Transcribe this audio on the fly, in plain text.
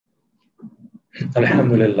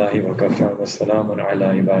الحمد لله وكفى وسلام على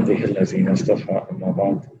عباده الذين اصطفى أما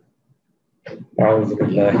بعد أعوذ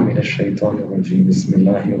بالله من الشيطان الرجيم بسم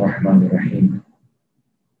الله الرحمن الرحيم.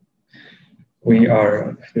 We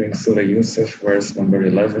are doing Surah Yusuf, verse number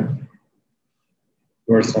 11,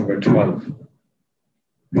 verse number 12.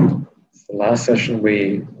 The last session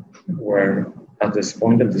we were at this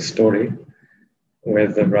point of the story where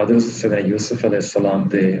the brothers of Sayyidina Yusuf alayhi salam,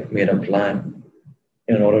 they made a plan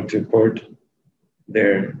in order to put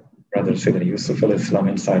their brother Sayyidina Yusuf alayhi salam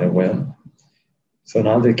inside a well. So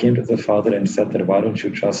now they came to the father and said that, why don't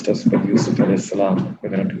you trust us with Yusuf alayhi salam? We're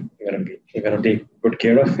going to take good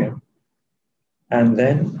care of him. And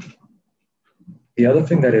then the other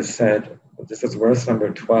thing that is said, this is verse number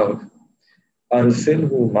 12,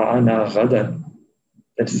 أَرْسِلْهُ مَعَنَا غَدًا,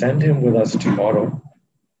 that send him with us tomorrow,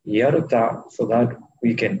 يَرْتَعْ, so that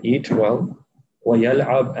we can eat well,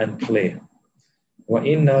 وَيَلْعَبْ, and play.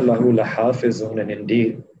 وَإِنَّا لَهُ لَحَافِظُونَ, and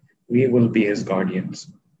indeed, we will be his guardians.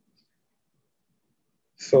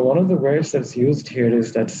 So one of the words that's used here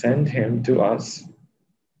is that send him to us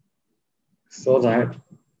so that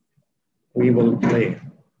we will play.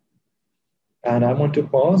 And I want to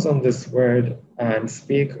pause on this word and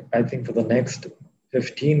speak, I think, for the next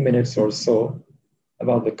 15 minutes or so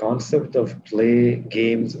about the concept of play,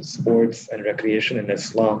 games, sports, and recreation in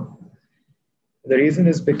Islam. The reason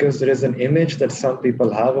is because there is an image that some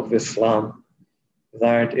people have of Islam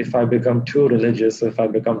that if I become too religious, if I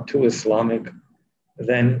become too Islamic,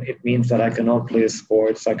 then it means that I cannot play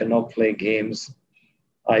sports, I cannot play games,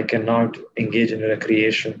 I cannot engage in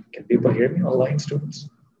recreation. Can people hear me, online students?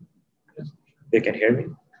 They can hear me?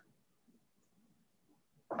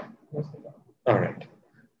 All right.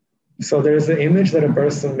 So there's an image that a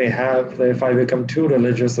person may have that if I become too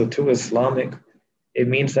religious or too Islamic, it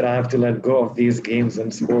means that I have to let go of these games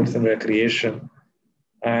and sports and recreation.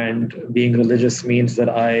 And being religious means that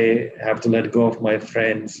I have to let go of my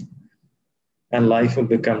friends and life will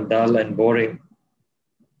become dull and boring.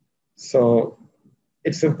 So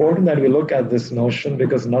it's important that we look at this notion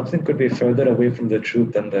because nothing could be further away from the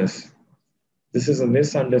truth than this. This is a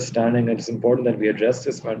misunderstanding, and it's important that we address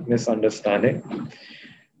this misunderstanding.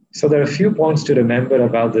 So there are a few points to remember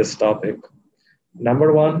about this topic.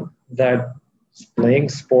 Number one, that playing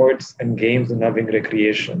sports and games and having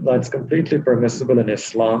recreation, that's completely permissible in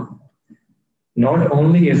Islam. Not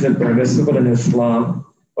only is it permissible in Islam,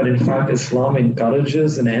 but in fact, Islam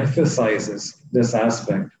encourages and emphasizes this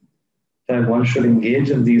aspect that one should engage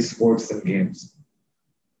in these sports and games.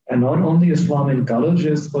 And not only Islam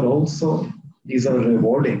encourages, but also these are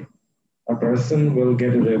rewarding. A person will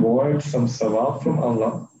get a reward, some sawab from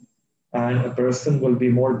Allah, and a person will be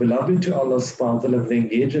more beloved to Allah subhanahu wa ta'ala if they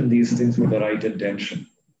engage in these things with the right intention.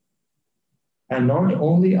 And not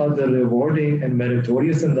only are they rewarding and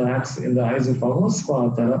meritorious in the eyes of Allah subhanahu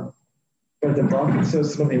wa ta'ala, but the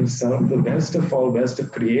Prophet himself, the best of all, best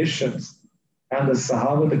of creations, and the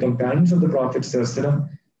Sahaba, the companions of the Prophet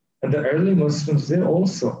and the early Muslims, they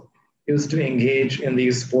also used to engage in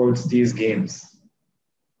these sports, these games.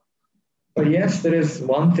 But yes, there is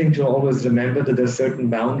one thing to always remember, that there are certain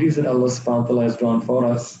boundaries that Allah subhanahu wa ta'ala has drawn for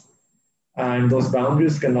us, and those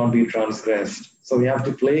boundaries cannot be transgressed. So we have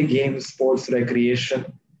to play games, sports,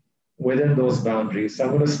 recreation within those boundaries. So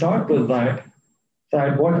I'm going to start with that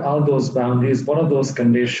what are those boundaries, what are those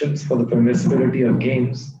conditions for the permissibility of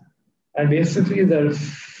games? And basically there are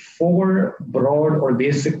four broad or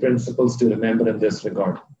basic principles to remember in this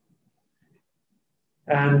regard.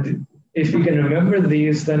 And if we can remember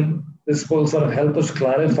these, then this will sort of help us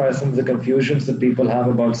clarify some of the confusions that people have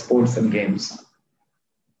about sports and games.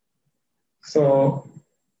 So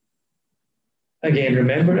again,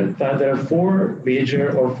 remember that there are four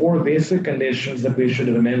major or four basic conditions that we should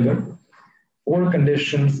remember. Four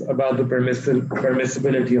conditions about the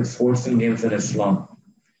permissibility of sports and games in Islam.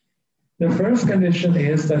 The first condition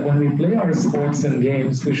is that when we play our sports and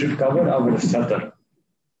games, we should cover our satr.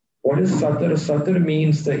 What is satr? Satr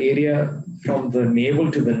means the area from the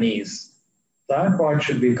navel to the knees. That part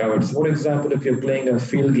should be covered. So for example, if you're playing a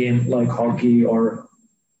field game like hockey or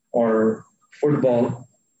football,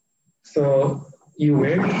 so you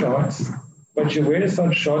wear shorts, but you wear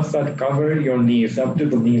some shorts that cover your knees up to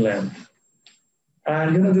the knee length.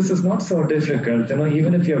 And this is not so difficult,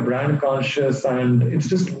 even if you're brand conscious and it's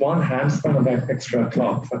just one handspan of extra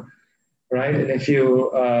cloth, right? And if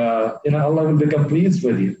you, Allah will become pleased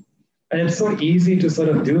with you. And it's so easy to sort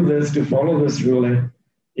of do this, to follow this ruling.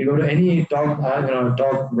 You go to any top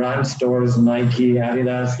brand stores, Nike,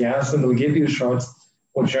 Adidas, Yes, and they'll give you shorts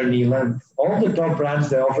which are knee length. All the top brands,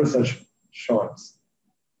 they offer such shorts.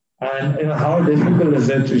 And how difficult is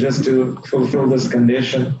it to fulfill this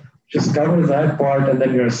condition? Just cover that part and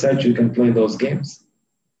then you're set, you can play those games.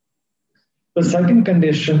 The second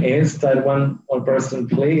condition is that when a person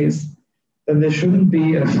plays, then there shouldn't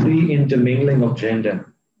be a free intermingling of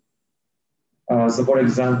gender. So for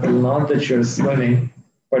example, not that you're swimming,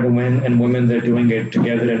 but men and women, they're doing it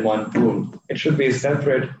together in one pool. It should be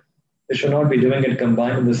separate. They should not be doing it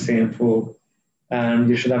combined in the same pool. And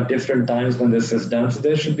you should have different times when this is done. So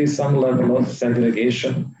there should be some level of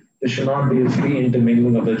segregation. There should not be a free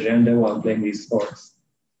intermingling of the gender while playing these sports.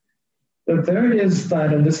 The third is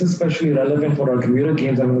that, and this is especially relevant for our computer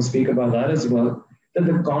games, I'm going to speak about that as well, that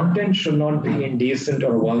the content should not be indecent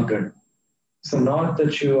or vulgar. So not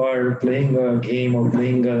that you are playing a game or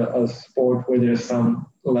playing a sport where there's some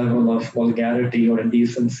level of vulgarity or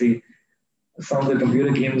indecency. Some of the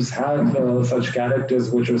computer games have such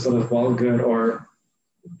characters which are sort of vulgar or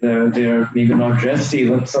they're maybe not dressed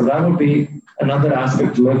even. So that would be another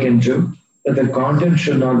aspect to look into, that the content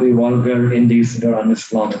should not be vulgar, indecent, or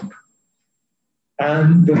un-Islamic.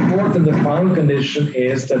 And the fourth and the final condition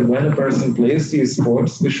is that when a person plays these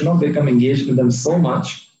sports, we should not become engaged with them so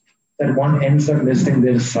much that one ends up missing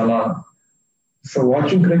their salah. So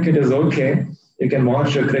watching cricket is okay. You can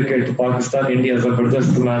watch a cricket, Pakistan, India,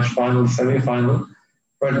 Zabardast match, final, semi-final,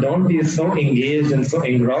 but don't be so engaged and so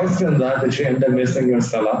engrossed in that you end up missing your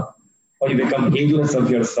salah or you become heedless of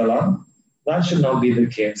your salah. That should not be the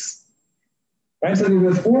case. Right, so there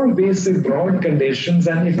are four basic broad conditions,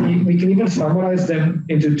 and if we can even summarize them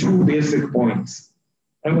into two basic points.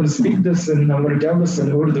 I'm going to tell this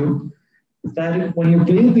in Urdu, that when you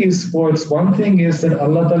play these sports, one thing is that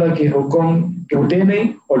Allah Ta'ala ki hukum tote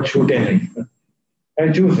nahi or chute nahi.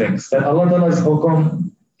 Right, two things, that Allah Ta'ala's hukum,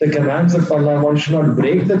 the commands of Allah, one should not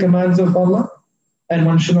break the commands of Allah, and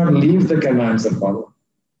one should not leave the commands of Allah.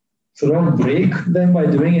 So don't break them by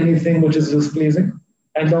doing anything which is displeasing.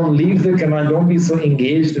 And don't leave the command, don't be so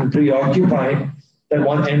engaged and preoccupied that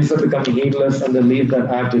one ends up becoming heedless and then leave that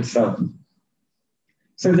act itself.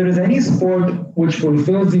 So if there is any sport which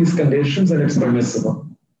fulfills these conditions, then it's permissible.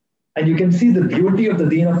 And you can see the beauty of the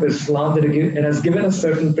deen of Islam, that it has given us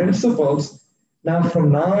certain principles. Now,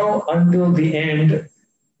 from now until the end,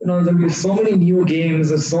 there'll be so many new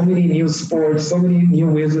games, so many new sports, so many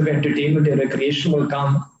new ways of entertainment and recreation will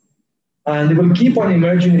come. And they will keep on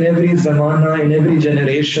emerging in every zamana, in every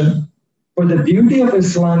generation. But the beauty of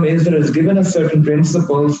Islam is that it has given us certain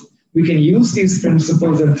principles. We can use these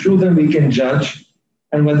principles and through them we can judge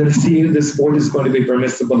and whether the sport is going to be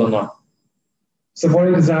permissible or not. So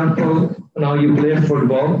for example, now you play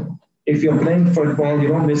football. If you're playing football, you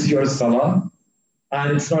don't miss your salah.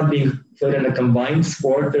 And it's not being played in a combined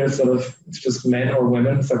sport. It's just men or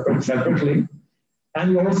women separately.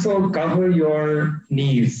 And you also cover your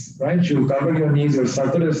knees, right? You cover your knees, your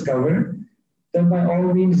satar is covered. Then by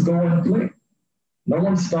all means, go and play. No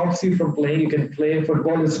one stops you from playing. You can play.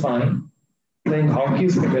 Football is fine. Playing hockey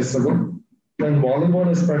is permissible. Playing volleyball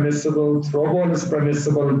is permissible. Throwball is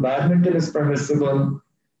permissible. Badminton is permissible.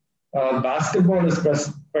 Basketball is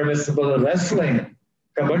permissible. Wrestling,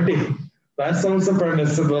 kabaddi, that's also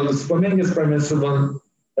permissible. Swimming is permissible.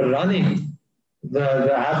 Running,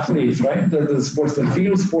 the athletes, right? The sports, the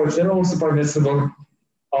field sports, they're also permissible.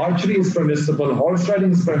 Archery is permissible. Horse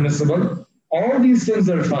riding is permissible. All these things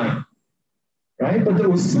are fine, right? But the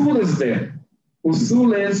usul is there.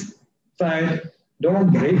 Usul is that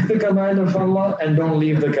don't break the command of Allah and don't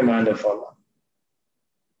leave the command of Allah.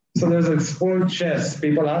 So there's a sport, chess.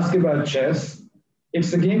 People ask about chess.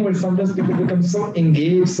 It's a game where sometimes people become so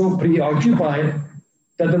engaged, so preoccupied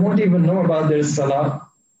that they won't even know about their salah.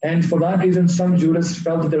 And for that reason, some jurists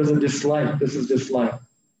felt that there was a dislike. This is dislike.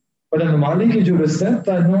 But then the Maliki jurist said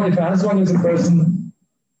that no, if as long as a person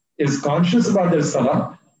is conscious about their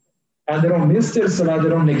salah and they don't miss their salah, they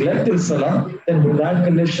don't neglect their salah, then with that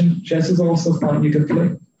condition, chess is also fun. You can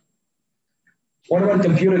play. What about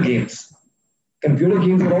computer games? Computer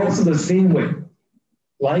games are also the same way.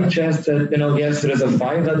 Like chess, that yes, there is a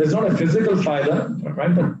fayda. There's not a physical fayda,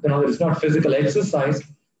 right? But there's not physical exercise.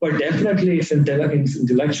 But definitely it's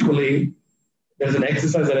intellectually, there's an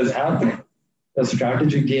exercise that is happening. The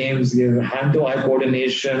strategy games, you have hand-to-eye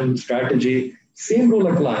coordination, strategy, same rule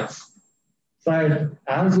applies. So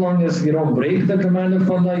as long as you don't break the command of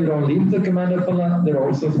Allah, you don't leave the command of Allah, they're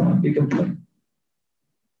also fine. You can play.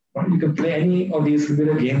 Right? You can play any of these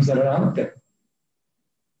computer games that are out there.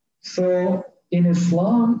 So in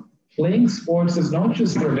Islam, playing sports is not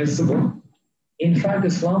just permissible. In fact,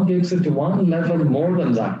 Islam takes it to one level more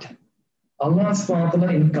than that. Allah subhanahu wa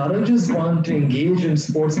ta'ala encourages one to engage in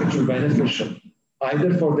sports which are beneficial,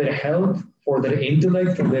 either for their health, for their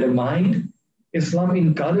intellect, for their mind. Islam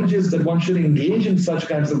encourages that one should engage in such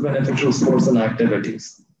kinds of beneficial sports and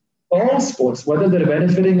activities. All sports, whether they're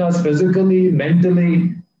benefiting us physically,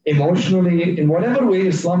 mentally, emotionally, in whatever way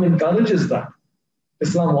Islam encourages that.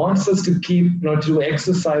 Islam wants us to keep, to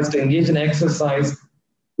exercise, to engage in exercise.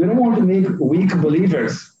 We don't want to make weak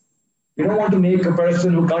believers. We don't want to make a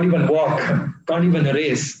person who can't even walk, can't even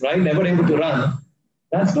race, right? Never able to run.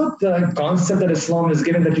 That's not the concept that Islam is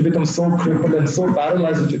given, that you become so crippled and so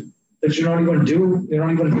paralyzed that you're not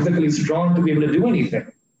even physically strong to be able to do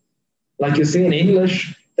anything. Like you say in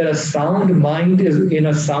English, that a sound mind is in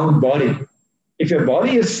a sound body. If your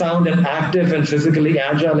body is sound and active and physically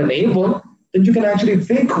agile and able, then you can actually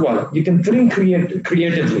think well. You can think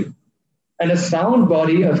creatively. And a sound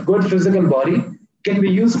body, a good physical body, can be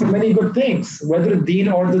used for many good things, whether deen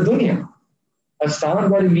or the dunya. A sound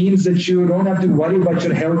body means that you don't have to worry about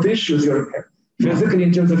your health issues. You're physically,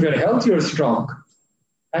 in terms of your health, you're strong.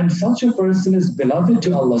 And such a person is beloved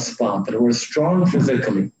to Allah subhanahu wa ta'ala, who is strong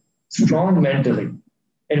physically, strong mentally.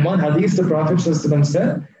 In one hadith, the Prophet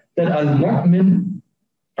said that al-mu'min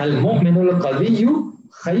al-qawiyyu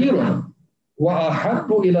khayrun wa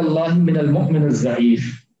ahabbu ila Allah min al-mu'min al-za'if.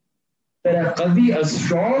 That a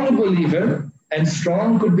strong believer, and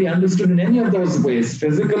strong could be understood in any of those ways,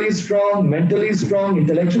 physically strong, mentally strong,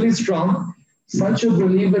 intellectually strong. Such a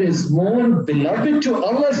believer is more beloved to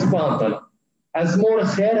Allah subhanahu wa ta'ala, has more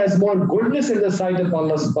khair, has more goodness in the sight of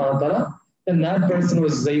Allah subhanahu wa ta'ala than that person who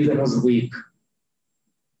was zaif and was weak.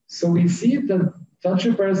 So we see that such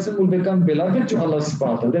a person will become beloved to Allah subhanahu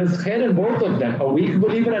wa ta'ala. There is khair in both of them, a weak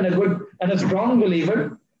believer and a strong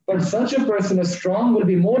believer. But such a person, a strong, will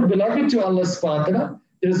be more beloved to Allah subhanahu wa ta'ala.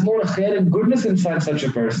 There is more khair and goodness inside such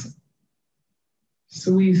a person.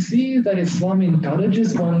 So we see that Islam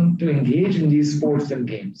encourages one to engage in these sports and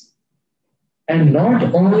games. And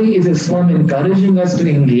not only is Islam encouraging us to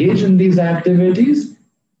engage in these activities,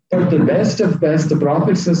 but the best of best, the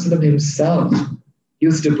Prophet ﷺ himself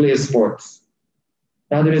used to play sports.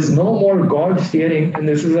 Now there is no more God-fearing, and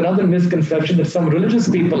this is another misconception that some religious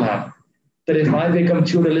people have, that if I become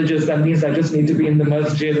too religious, that means I just need to be in the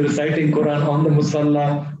masjid, reciting Quran on the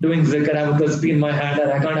musalla, doing zikr, have a tasbih in my hand,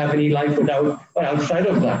 and I can't have any life without or outside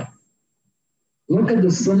of that. Look at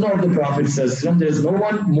the sunnah of the Prophet ﷺ. There's no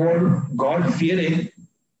one more God-fearing,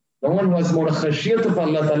 no one who has more khashiyat of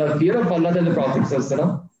Allah Ta'ala, fear of Allah than the Prophet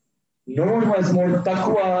ﷺ. No one who has more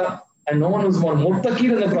taqwa, and no one who's more muttaqi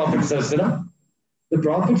than the Prophet ﷺ. The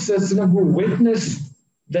Prophet ﷺ, who witnessed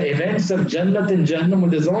the events of Jannat and Jahannam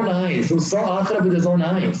with his own eyes, who saw Akhirah with his own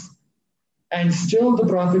eyes. And still the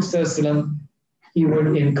Prophet ﷺ, he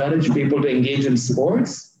would encourage people to engage in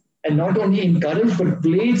sports, and not only encourage, but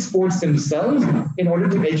played sports himself in order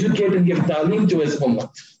to educate and give ta'lim to his ummah.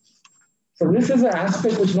 So this is an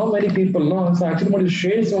aspect which not many people know. So I actually want to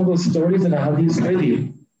share some of those stories and hadiths with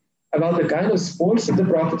you about the kind of sports that the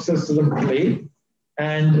Prophet ﷺ played,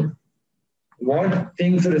 and what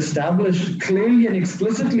things are established clearly and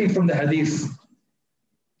explicitly from the hadith.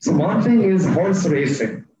 So one thing is horse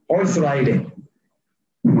racing, horse riding.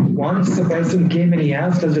 Once a person came and he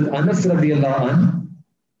asked Hazrat Anas radiallahu anh,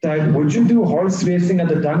 that would you do horse racing at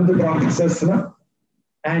the time of the Prophet ﷺ?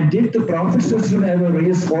 And did the Prophet ﷺ ever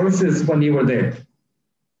race horses when you were there?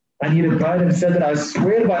 And he replied and said that I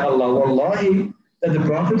swear by Allah, wallahi, that the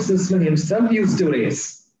Prophet ﷺ himself used to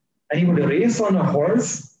race. And he would race on a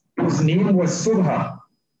horse whose name was Subha.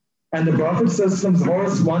 And the Prophet ﷺ's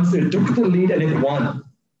horse, once it took the lead and it won.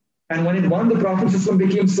 And when it won, the Prophet ﷺ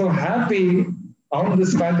became so happy on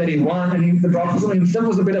this fact that he won. And the Prophet ﷺ himself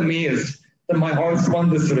was a bit amazed that my horse won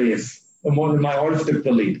this race, the more than my horse took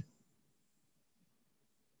the lead.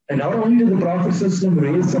 And not only did the Prophet ﷺ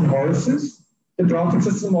race on horses, the Prophet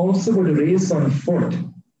ﷺ also would race on foot.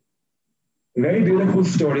 A very beautiful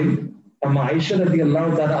story. Aisha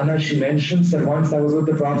radiallahu ta'ala anha, she mentions that once I was with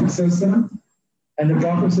the Prophet ﷺ, and the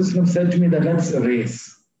Prophet ﷺ said to me that let's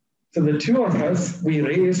race. So the two of us, we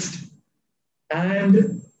raced,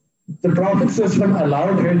 and the Prophet ﷺ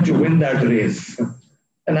allowed her to win that race.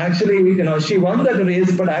 And actually, she won that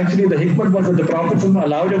race, but actually the hikmah was that the Prophet ﷺ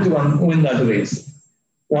allowed her to win that race.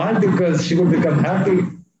 Why? Because she would become happy.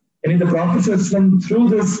 And the Prophet ﷺ, through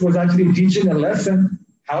this, was actually teaching a lesson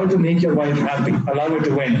how to make your wife happy, allow her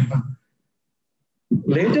to win.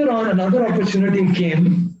 Later on, another opportunity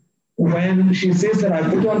came when she says that I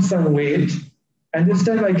put on some weight, and this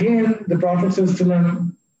time again, the Prophet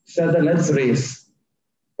ﷺ said that let's race.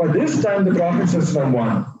 But this time, the Prophet ﷺ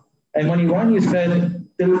won. And when he won, he said,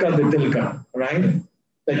 tilka bitilka, right?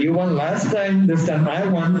 That you won last time, this time I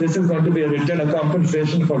won, this is going to be a return, a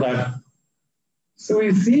compensation for that. So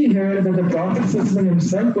we see here that the Prophet ﷺ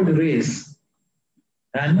himself would race,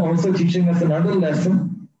 and also teaching us another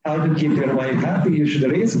lesson, how to keep your wife happy. You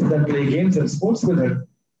should race with her, play games and sports with her.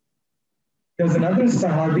 There was another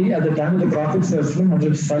Sahabi at the time of the Prophet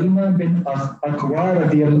Hazrat Salma bin Aqwa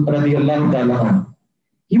radiallahu ta'ala.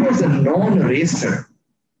 He was a known racer.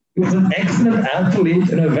 He was an excellent athlete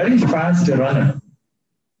and a very fast runner.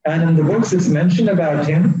 And in the books it's mentioned about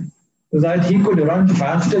him that he could run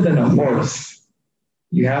faster than a horse.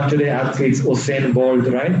 You have today athletes, Usain Bolt,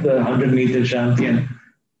 right? The 100-meter champion.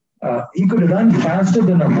 He could run faster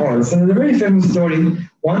than a horse. And it's a very famous story.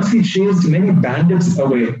 Once he chased many bandits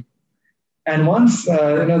away. And once,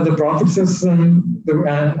 the Prophet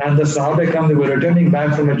and the Sahaba, they were returning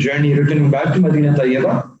back from a journey, returning back to Medina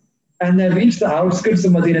Tayyibah, and they reached the outskirts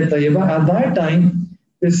of Medina Tayyibah. At that time,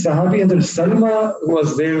 this Sahabi, Hazrat Salma, who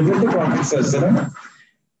was there with the Prophet,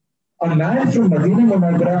 a man from Medina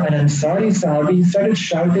Munawwara, an Ansari Sahabi, started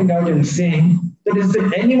shouting out and saying that is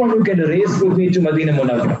there anyone who can race with me to Medina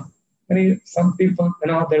Munawwara? Some people,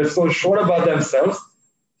 they're so sure about themselves.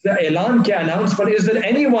 The Elan can announce, but is there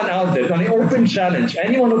anyone out there on an open challenge,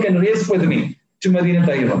 anyone who can race with me to Medina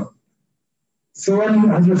Tayyibah? So when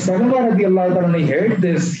Hazrat Salama radiallahu ta'ala heard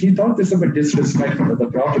this, he thought this was a bit disrespectful. The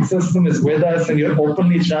Prophet system is with us and you're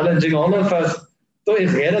openly challenging all of us. So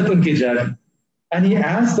is ghairatun ki jari. And he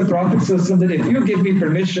asked the Prophet system that if you give me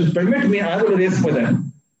permission, permit me, I will race with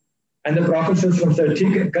him. And the Prophet system said,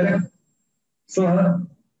 correct. So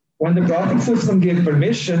when the Prophet system gave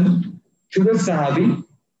permission to the Sahabi,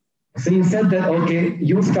 so he said that, okay,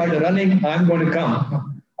 you start running, I'm going to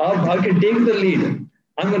come. I can take the lead.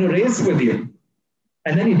 I'm going to race with you.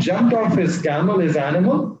 And then he jumped off his camel, his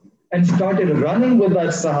animal, and started running with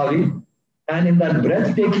that Sahabi. And in that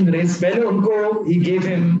breathtaking race, he gave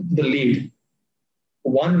him the lead.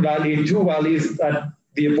 One valley, two valleys that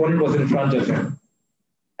the opponent was in front of him.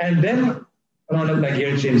 And then,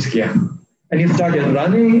 gear change kiya. And he started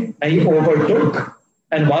running and he overtook.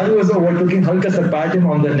 And while he was overtaking, Halka sir pat him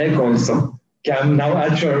on the neck also. I'm now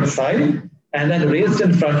at your side. And then raced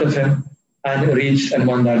in front of him and reached and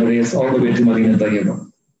won that race all the way to Medina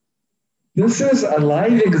Tayyibah. This is a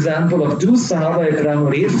live example of two Sahaba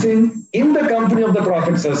Ikram racing in the company of the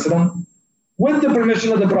Prophet ﷺ, with the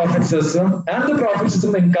permission of the Prophet ﷺ, and the Prophet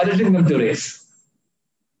ﷺ encouraging them to race.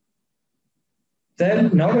 Then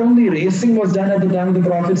not only racing was done at the time of the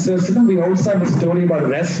Prophet ﷺ, we also have a story about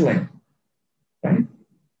wrestling. Right?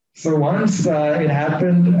 So once it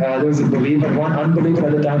happened, there was a believer, one unbeliever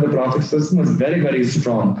at the time of the Prophet ﷺ was very, very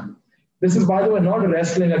strong. This is, by the way, not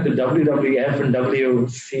wrestling at the WWF and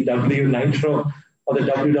WCW Nitro or the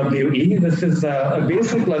WWE. This is a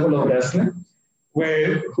basic level of wrestling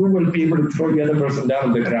where who will be able to throw the other person down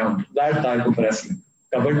on the ground. That type of wrestling,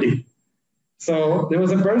 kabaddi. So there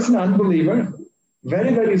was a person, unbeliever,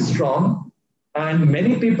 very, very strong, and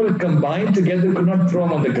many people combined together could not throw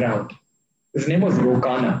him on the ground. His name was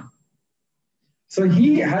Rokana. So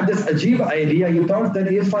he had this ajib idea. He thought that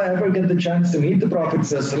if I ever get the chance to meet the Prophet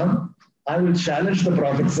ﷺ, I will challenge the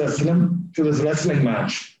Prophet ﷺ to this wrestling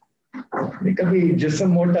match. Kabhi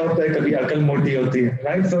jism mota hota hai, kabhi akal moti hoti hai,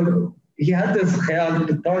 right? So he had this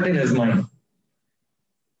thought in his mind.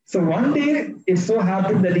 So one day, it so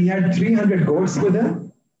happened that he had 300 goats with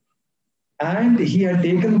him, and he had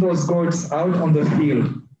taken those goats out on the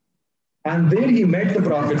field. And there he met the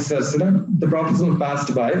Prophet ﷺ. The Prophet ﷺ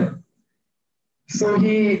passed by. So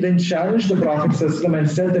he then challenged the Prophet ﷺ and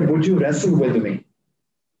said that, would you wrestle with me?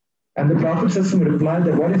 And the Prophet ﷺ replied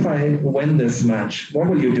that, what if I win this match? What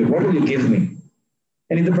will you do? What will you give me?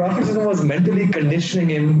 And the Prophet ﷺ was mentally conditioning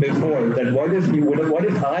him before that, what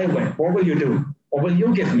if I win? What will you do? What will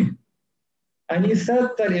you give me? And he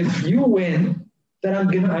said that if you win, then I'm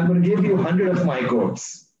going to give you 100 of my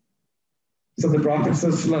goats. So the Prophet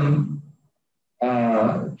ﷺ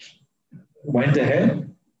went ahead,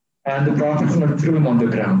 and the Prophet ﷺ threw him on the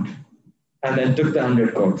ground and then took the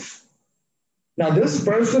 100 goats. Now this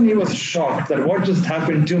person, he was shocked that what just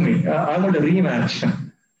happened to me? I want a rematch.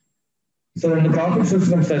 So then the Prophet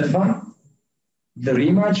ﷺ said, fine. The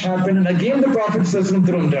rematch happened, and again the Prophet ﷺ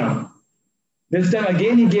threw him down. This time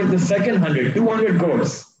again he gave the second 100, 200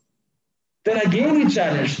 goats. Then again he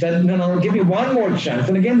challenged that, no, I'll give you one more chance.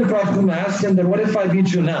 And again the Prophet ﷺ asked him that, what if I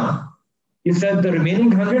beat you now? He said, the remaining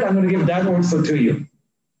 100, I'm going to give that also to you.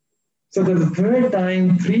 So the third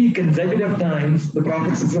time, 3 consecutive times, the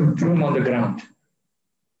Prophet ﷺ threw him on the ground.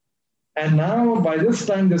 And now, by this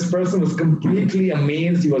time, this person was completely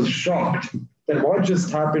amazed. He was shocked that what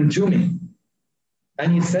just happened to me.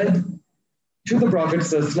 And he said to the Prophet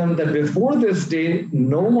ﷺ that before this day,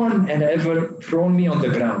 no one had ever thrown me on the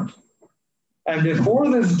ground. And before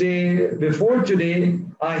this day, before today,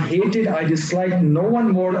 I disliked no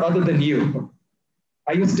one more other than you.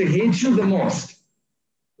 I used to hate you the most.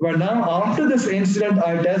 But now, after this incident,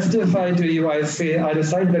 I testify to you, I say, I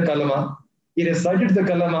recite the kalama, He recited the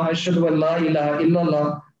kalama, Ashhadu an la ilaha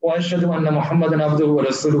illallah wa ashhadu anna Muhammadan abduhu wa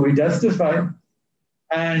rasuluhu. He testified.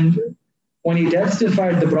 And when he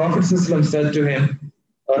testified, the Prophet ﷺ said to him,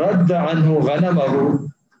 Radda anhu ghanamahu.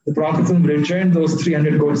 The Prophet ﷺ returned those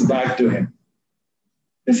 300 goats back to him.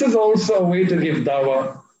 This is also a way to give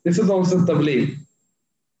dawah. This is also tabligh.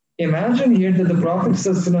 Imagine here that the Prophet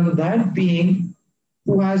ﷺ, that being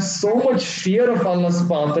who has so much fear of Allah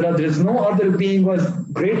subhanahu wa ta'ala, there is no other being who has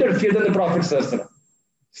greater fear than the Prophet ﷺ.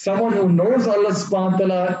 Someone who knows Allah subhanahu wa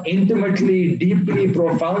ta'ala intimately, deeply,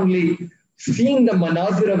 profoundly, seeing the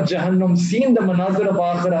manazir of Jahannam, seeing the manazir of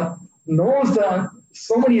Akhirah, knows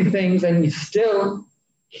so many things, and still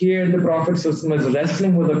here the Prophet ﷺ is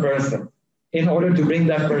wrestling with a person in order to bring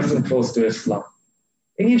that person close to Islam.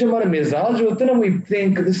 We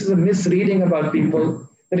think this is a misreading about people,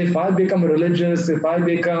 that if I become religious, if I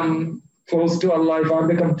become close to Allah, if I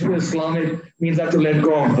become too Islamic, means I have to let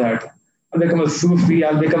go of that. I'll become a Sufi,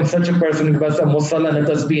 I'll become such a person who has a musalla and a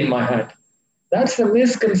tasbih in my hand. That's the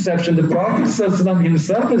misconception. The Prophet ﷺ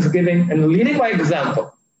himself is giving and leading by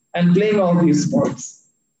example and playing all these sports.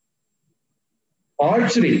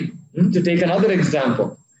 Archery, to take another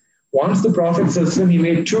example. Once the Prophet ﷺ, he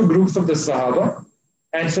made two groups of the Sahaba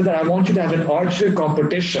and said that I want you to have an archery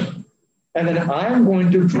competition. And then I'm going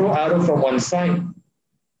to throw arrow from one side.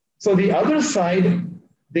 So the other side,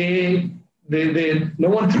 no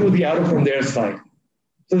one threw the arrow from their side.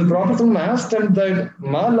 So the Prophet asked them that,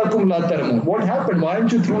 Ma lakum la tarmun. What happened? Why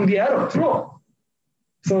aren't you throwing the arrow? Throw.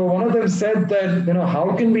 So one of them said that,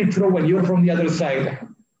 how can we throw when you're from the other side?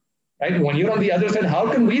 Right? When you're on the other side,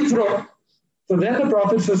 how can we throw? So then the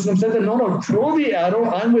Prophet said that, no, throw the arrow,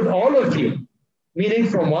 I'm with all of you. Meaning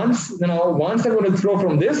from once I'm going to throw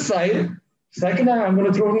from this side, second time I'm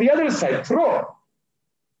going to throw from the other side. Throw.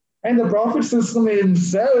 And the Prophet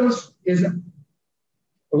himself is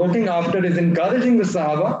looking after, is encouraging the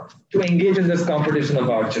Sahaba to engage in this competition of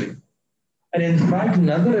archery. And in fact,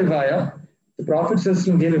 another riwayah, the Prophet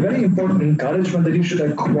gave a very important encouragement that you should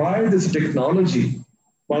acquire this technology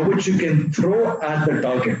by which you can throw at the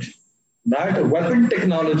target. That weapon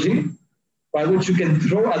technology by which you can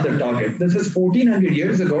throw at the target. This is 1400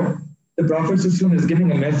 years ago. The Prophet is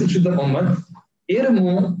giving a message to the Ummah.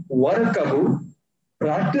 Irmu warakabu,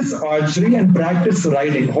 practice archery and practice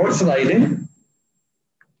riding, horse riding.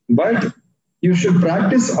 But you should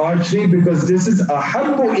practice archery because this is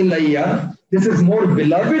ahabbu ilayya. This is more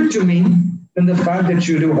beloved to me than the fact that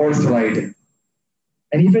you do horse riding.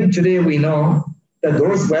 And even today we know that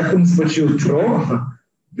those weapons which you throw,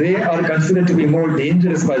 they are considered to be more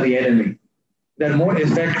dangerous by the enemy. They're more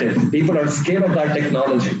effective. People are scared of that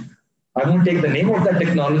technology. I won't take the name of that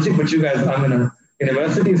technology, but you guys, I'm in a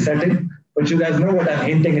university setting, but you guys know what I'm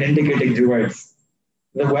hinting and indicating towards.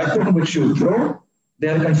 The weapon which you throw, they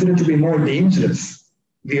are considered to be more dangerous.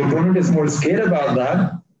 The opponent is more scared about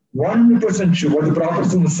that. 100% true. What the Prophet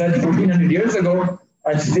said 1400 years ago,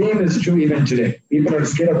 that same is true even today. People are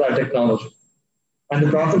scared of that technology. And the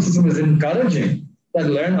Prophet is encouraging that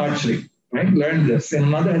learn archery, right? Learn this. In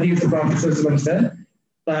another hadith, the Prophet said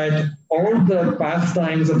that all the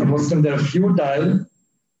pastimes of a Muslim, they're futile,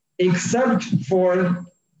 except for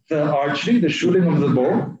the archery, the shooting of the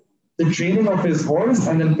bow, the training of his horse,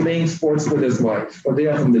 and then playing sports with his wife, for they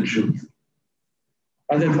are from the truth.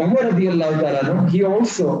 And then Umar radiallahu ta'ala, he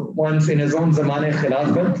also once in his own Zamane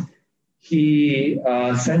Khilafat, he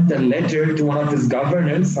sent a letter to one of his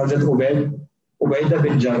governors, Hazrat Ubaidah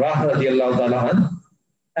bin Jarrah radiallahu ta'ala,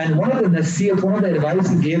 and one of the nasiyat, one of the advice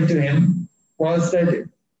he gave to him was that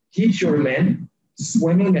teach your men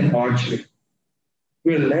swimming and archery.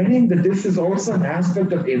 We're learning that this is also an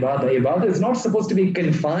aspect of ibadah. Ibadah is not supposed to be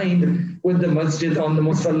confined with the masjid, on the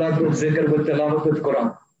musalla, with zikr, with tilawat, with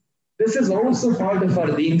Quran. This is also part of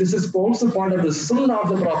our deen. This is also part of the sunnah of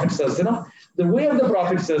the Prophet ﷺ, the way of the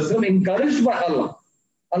Prophet ﷺ, encouraged by Allah.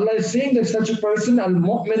 Allah is saying that such a person,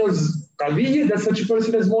 al-mu'min is qawi, that such a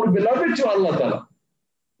person is more beloved to Allah Ta'ala.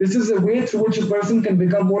 This is a way through which a person can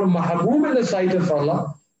become more mahaboob in the sight of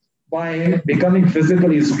Allah by becoming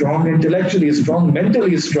physically strong, intellectually strong,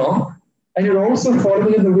 mentally strong. And you're also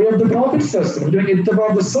following in the way of the Prophet ﷺ, doing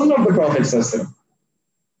ittiba, the sunnah of the Prophet ﷺ.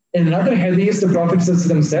 In another hadith, the Prophet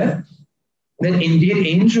ﷺ said that indeed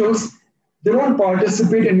angels, they don't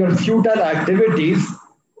participate in your futile activities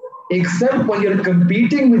except when you're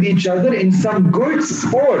competing with each other in some good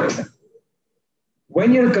sport.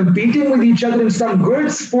 When you're competing with each other in some good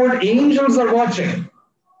sport, angels are watching.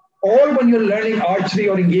 Or when you're learning archery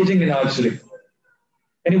or engaging in archery.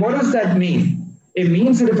 And what does that mean? It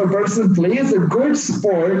means that if a person plays a good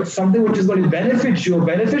sport, something which is going to benefit you, a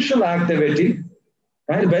beneficial activity,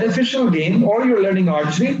 right, a beneficial game, or you're learning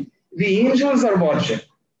archery, the angels are watching.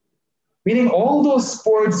 Meaning all those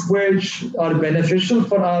sports which are beneficial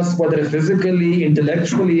for us, whether physically,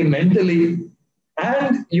 intellectually, mentally,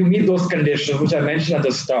 and you meet those conditions which I mentioned at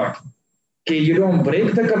the start. Okay, you don't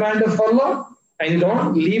break the command of Allah and you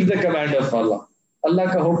don't leave the command of Allah. Allah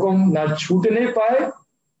ka hukum na chutne paaye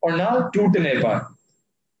or na tootne paaye.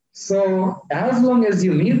 So as long as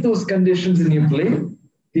you meet those conditions and you play,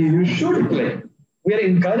 you should play. We are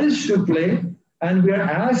encouraged to play and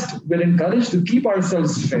we're encouraged to keep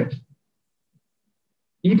ourselves fit.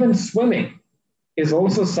 Even swimming is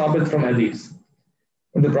also sabit from hadith.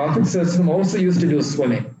 And the Prophet also used to do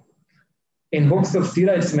swimming. In books of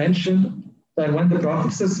Sirah, it's mentioned that when the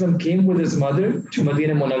Prophet came with his mother to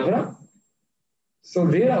Medina Munawwara, so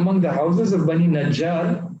there among the houses of Bani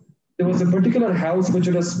Najjar, there was a particular house which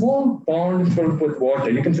had a small pond filled with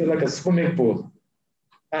water. You can say like a swimming pool.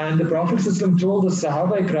 And the Prophet told the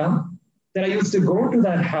Sahaba Ikram that I used to go to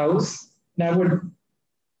that house and I would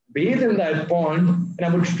bathe in that pond and I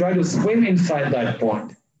would try to swim inside that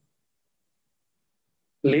pond.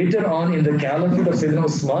 Later on in the caliphate of Sayyidina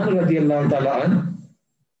Usman radiallahu ta'ala an,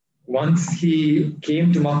 once he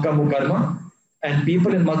came to Makkah Mukarramah and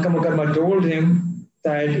people in Makkah Mukarramah told him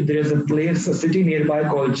that there is a place, a city nearby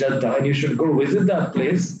called Jeddah and you should go visit that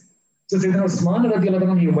place. So Sayyidina Usman radiallahu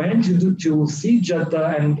ta'ala, he went to see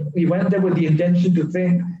Jeddah and he went there with the intention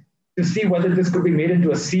to see whether this could be made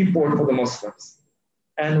into a seaport for the Muslims.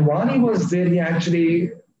 And while he was there, he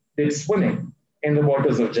actually did swimming in the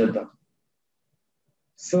waters of Jeddah.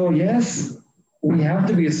 So yes, we have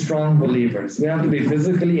to be strong believers. We have to be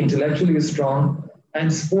physically, intellectually strong.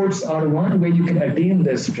 And sports are one way you can attain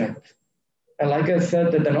this strength. And like I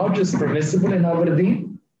said, that they're not just permissible in our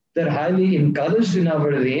deen, they're highly encouraged in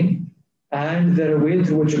our deen. And they're a way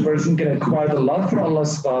through which a person can acquire the love for Allah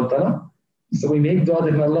subhanahu wa ta'ala. So we make dua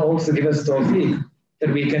that Allah also give us tawfiq,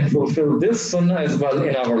 that we can fulfill this sunnah as well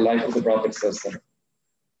in our life of the Prophet.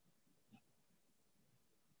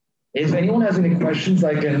 If anyone has any questions,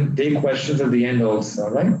 I can take questions at the end also,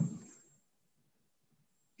 right?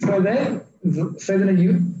 So then,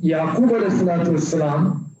 Sayyidina Yaqub alayhi salatu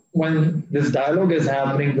wasalam, when this dialogue is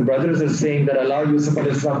happening, the brothers are saying that allow Yusuf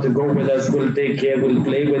alayhi salam to go with us, we'll take care, we'll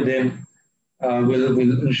play with him, we'll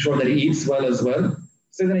ensure that he eats well as well.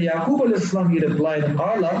 Sayyidina Yaqub alayhi salam, he replied,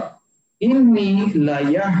 Qala, inni la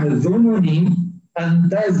yahzununi an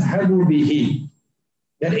tazhabu bihi.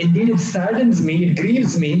 That indeed it saddens me, it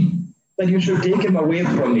grieves me, that you should take him away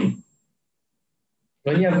from me.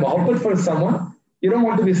 When you have muhabbat for someone, you don't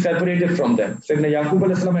want to be separated from them. Sayyidina Yaqub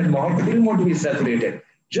alayhi salam had muhabbat, he didn't want to be separated.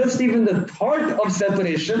 Just even the thought of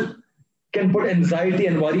separation can put anxiety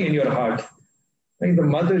and worry in your heart. Like the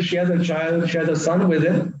mother, she has a child, she has a son with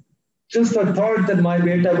him. Just the thought that my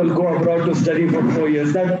beta will go abroad to study for 4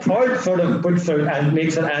 years, that thought sort of puts her and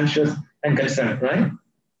makes her anxious and concerned, right?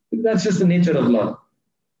 That's just the nature of love.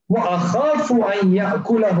 وَأَخَافُ أَنْ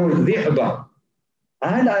يَأْكُلَهُ الذِّئْبَ.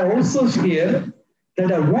 And I also fear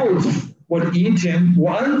that a wolf would eat him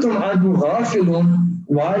وَأَنْتُمْ عَنْهُ غَافِلُونَ,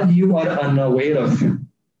 while you are unaware of him.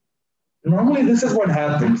 Normally this is what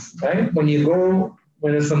happens, right? When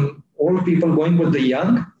there's some old people going with the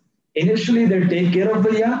young, initially they take care of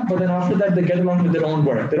the young, but then after that they get along with their own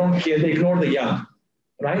work. They don't care, they ignore the young,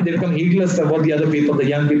 right? They become heedless of what the other people, the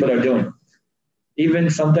young people are doing. Even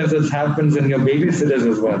sometimes this happens in your babysitters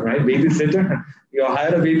as well, right? Babysitter, you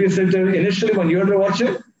hire a babysitter. Initially when you're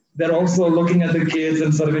watching, they're also looking at the kids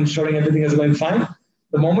and sort of ensuring everything is going fine.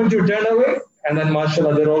 The moment you turn away, and then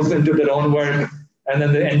mashallah, they're also into their own work, and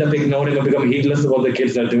then they end up ignoring or become heedless of what the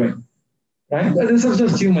kids are doing, right? But this is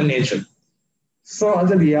just human nature. So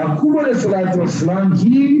Hazrat Yaqub alayhi salatu wasalam,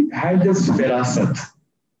 he had this firasat.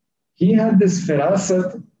 He had this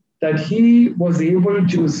firasat that he was able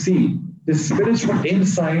to see this spiritual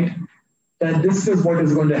insight that this is what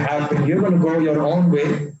is going to happen. You're going to go your own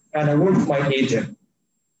way and a wolf might eat him.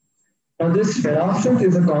 Now this firasat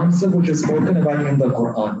is a concept which is spoken about in the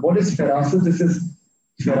Quran. What is firasat? This is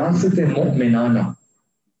firasat-e-mu'minana.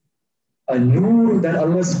 A nur that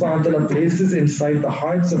Allah subhanahu wa ta'ala places inside the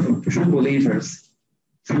hearts of true believers,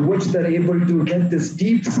 through which they're able to get this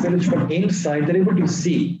deep spiritual insight, they're able to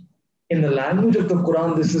see. In the language of the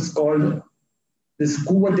Quran, this is called this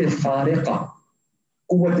quwwat-e-fariqa.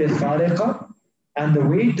 Quwwat-e-fariqa. And the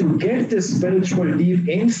way to get this spiritual deep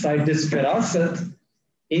insight, this firasat,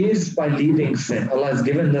 is by leaving sin. Allah has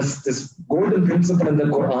given us this golden principle in the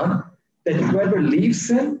Quran that whoever leaves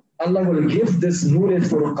sin, Allah will give this nur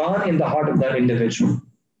al-furqan in the heart of that individual.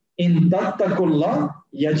 In tattaqullah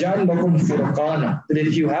yaj'al lakum furqana. That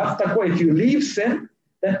if you have taqwa, if you leave sin,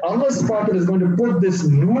 then Allah subhanahu wa ta'ala is going to put this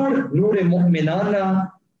nur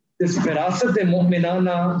al-mu'minana, this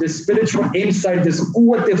firasat-e-mu'minana, this spiritual insight, this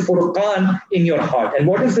quwwat-e-furqan in your heart. And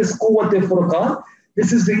what is this quwwat-e-furqan?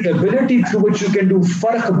 This is the ability through which you can do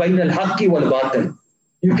farq bayn al-haqqi wal-batil.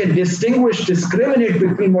 You can distinguish, discriminate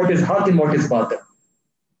between what is haqq and what is batil.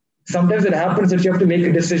 Sometimes it happens that you have to make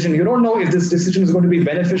a decision. You don't know if this decision is going to be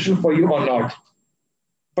beneficial for you or not.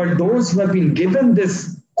 But those who have been given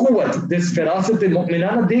this quwwat, this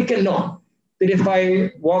firasat-e-mu'minana, they can know that if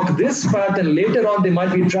I walk this path and later on there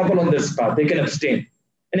might be trouble on this path, they can abstain.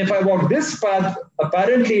 And if I walk this path,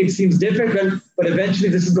 apparently it seems difficult, but eventually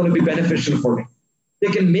this is going to be beneficial for me. They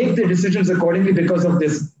can make their decisions accordingly because of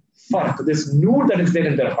this farq, this nur that is there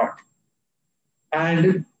in their heart.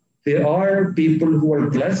 And there are people who are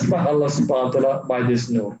blessed by Allah subhanahu wa ta'ala by this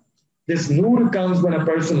nur. This nur comes when a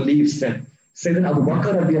person leaves sin. Sayyidina Abu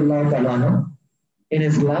Bakr radiallahu ta'ala, in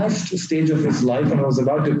his last stage of his life, when he was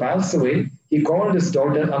about to pass away, he called his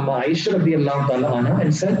daughter Amma Aisha radiallahu ta'ala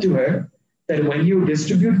and said to her that when you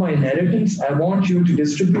distribute my inheritance, I want you to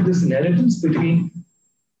distribute this inheritance between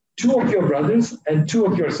 2 of your brothers and 2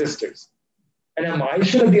 of your sisters. And Amma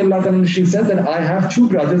Aisha radiallahu ta'ala, she said that I have 2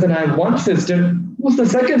 brothers and I have 1 sister. Who's the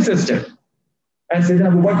second sister? And Sayyidina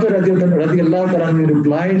Abu Bakr radiallahu ta'ala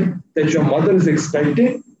replied that your mother is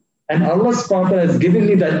expecting, and Allah subhanahu wa ta'ala has given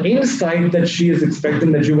me that insight that she is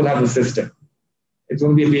expecting that you will have a sister. It's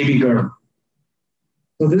going to be a baby girl.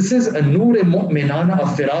 So this is a nur-e-mu'minana, a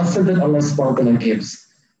firasat that Allah subhanahu wa ta'ala gives.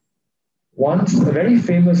 Once, a very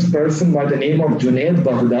famous person by the name of Junaid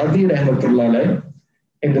Baghdadi, rahmatullah alayh,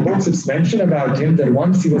 in the books it's mentioned about him that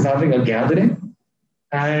once he was having a gathering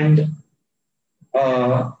and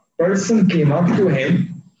a person came up to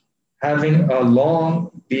him having a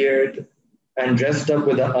long beard and dressed up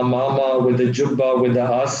with a amama, with a jubba, with a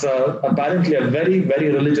asa, apparently a very,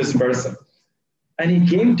 very religious person. And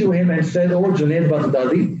he came to him and said, "Oh, Junaid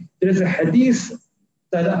Baghdadi, there is a hadith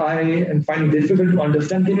that I am finding difficult to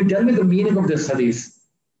understand. Can you tell me the meaning of this hadith?"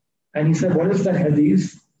 And he said, "What is that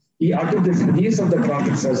hadith?" He uttered this hadith of the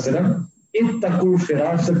Prophet ﷺ, "Ittaqu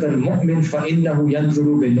firasat al-mu'min fa-innahu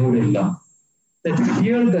yanzuru bi-nurillah." That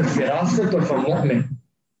fear the firasat of a mu'min,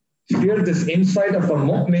 fear this insight of a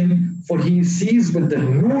mu'min, for he sees with the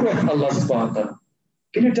nur of Allah subhanahu wa ta'ala.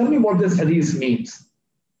 Can you tell me what this hadith means?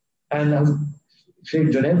 And Shaykh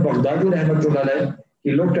Junaid Baghdadi rahmatullah alayh,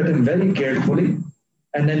 he looked at him very carefully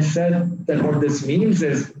and then said that what this means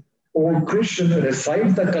is, "O Christian,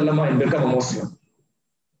 recite the kalama and become a Muslim."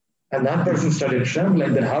 And that person started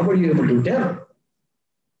trembling, that how were you able to tell?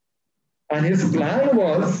 And his plan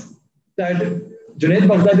was that Junaid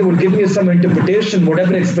Baghdadi would give me some interpretation,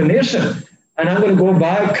 whatever explanation, and I'm going to go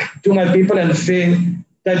back to my people and say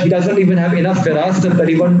that he doesn't even have enough firasat, that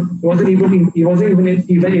he wasn't even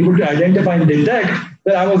able to identify and detect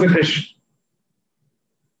that I was a Christian.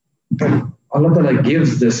 But Allah Ta'ala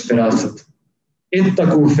gives this firasat.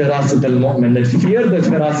 Ittaqu firasat al-mu'min, that fear the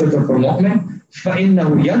firasat of a mu'min, فَإِنَّهُ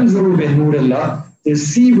يَنْزُرُ بِنُورِ اللَّهِ, they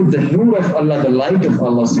see with the nur of Allah, the light of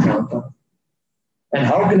Allah subhanahu wa ta'ala. And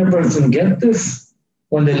how can a person get this?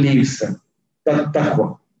 When they leave sin. That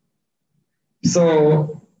taqwa.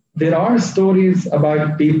 So there are stories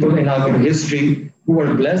about people in our history who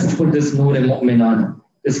were blessed with this nur-e-mu'minana,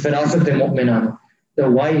 this firasat-e-mu'minana. The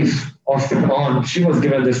wife of Fir'aun, she was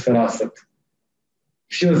given this firasat.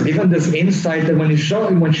 She was given this insight that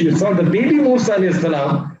when she saw the baby Musa alayhi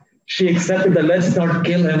salam, she accepted that let's not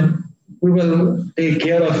kill him, we will take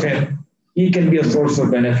care of him. He can be a source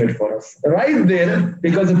of benefit for us. Right there,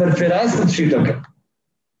 because of her firasat, she took him.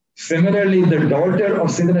 Similarly, the daughter of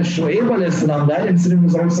Sayyidina Shu'aib alayhi salam, that incident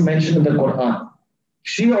was also mentioned in the Quran.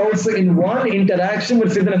 She also, in one interaction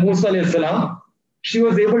with Sayyidina Musa alayhi salam, she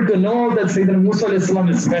was able to know that Sayyidina Musa alayhi salam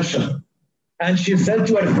is special. And she said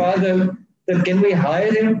to her father that, "Can we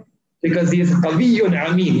hire him? Because he is qawiyyun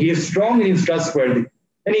ameen, he is strong and he is trustworthy."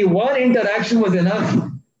 And in one interaction was enough.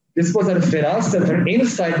 This was her firasat, her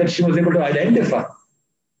insight that she was able to identify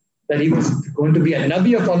that he was going to be a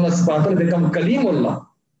Nabi of Allah subhanahu wa ta'ala, become Kalimullah.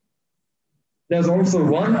 There's also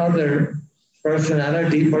one other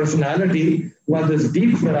personality who had this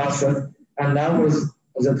deep firasat, and that was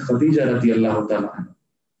Hazrat Khadija radiallahu ta'ala.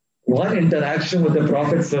 One interaction with the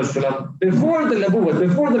Prophet before the Nabuwwah,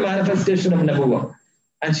 before the manifestation of Nabuwwah,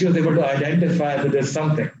 and she was able to identify that there's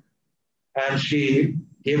something. And she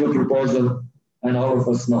gave a proposal, and all of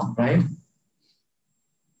us know, right?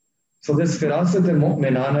 So this firasat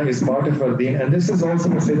al-mu'minana is part of our deen, and this is also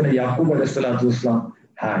what Sayyidina Yaqub alayhi salatu wasalam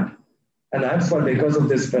had. And that's why, because of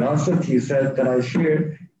this firasat, he said that I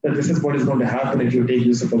fear that this is what is going to happen if you take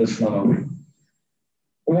Yusuf al-Islam away.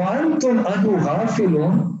 وَأَنْتُمْ أَنْهُ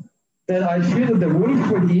غَافِلُونَ, that I fear that the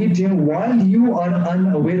wolf will eat him while you are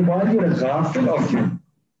unaware, while you are ghafil of him.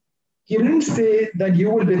 He didn't say that you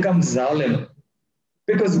will become zalim.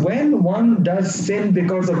 Because when one does sin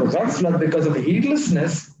because of ghaflat, because of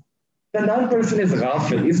heedlessness, then that person is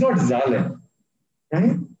ghafil. He's not zalim.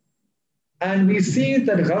 Right? And we see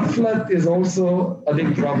that ghaflat is also a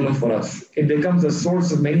big problem for us. It becomes a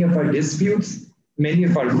source of many of our disputes, many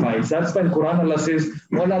of our fights. That's why in Quran Allah says,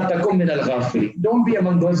 وَلَا تَكُمْ مِنَ الْغَافِلِينَ. Don't be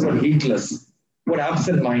among those who are heedless, who are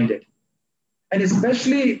absent-minded. And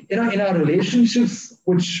especially in our relationships,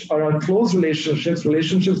 which are our close relationships,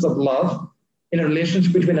 relationships of love, in a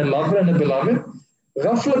relationship between a lover and a beloved,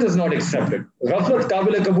 ghaflat is not accepted. Ghaflat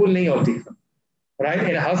qabil kabul nahi hoti. Right?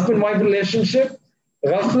 In a husband-wife relationship,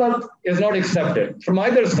 ghaflat is not accepted from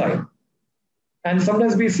either side. And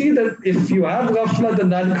sometimes we see that if you have ghaflat, then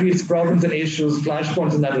that creates problems and issues,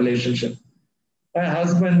 flashpoints in that relationship. A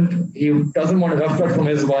husband, he doesn't want ghaflat from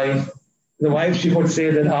his wife. The wife, she would say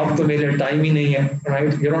that, aap to mere time hi nahi hai,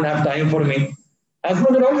 right? You don't have time for me.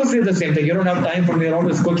 Husband would always say the same thing. You don't have time for me. You're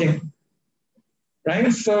always cooking.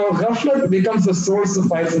 Right? So ghaflat becomes a source of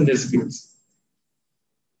fights and disputes.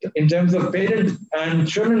 In terms of parent and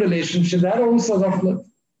children relationship, that also ghaflat.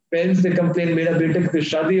 Parents, they complain, mera beta ki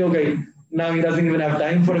shadi ho gayi. Now he doesn't even have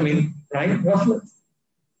time for me. Right? Ghaflat.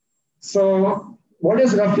 So what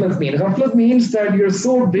does ghaflat mean? Ghaflat means that you're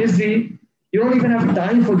so busy, you don't even have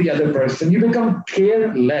time for the other person. You become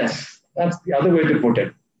careless. That's the other way to put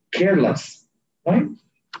it. Careless. Right?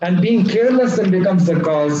 And being careless then becomes the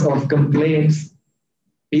cause of complaints.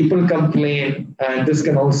 People complain, and this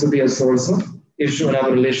can also be a source of issue in our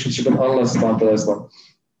relationship with Allah subhanahu wa ta'ala as well.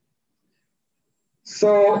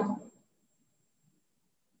 So,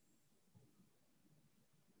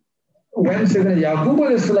 when Sayyidina Yaqub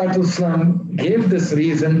alayhi salatu wasalam gave this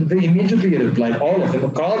reason, they immediately replied, all of them.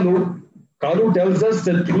 Qalu tells us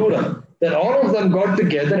that plural, that all of them got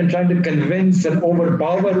together and tried to convince and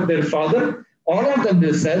overpower their father. All of them,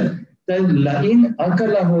 they said, that la'in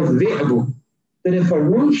akalahu dhi'bu, that if a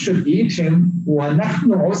wolf should eat him, while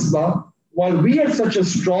we are such a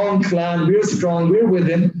strong clan, we're strong, we're with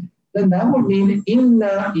him, then that would mean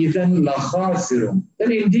inna idhan lakhasirun.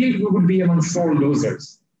 Then indeed we would be among sore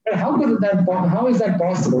losers. But how is that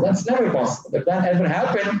possible? That's never possible. If that ever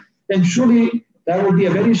happened, then surely that would be a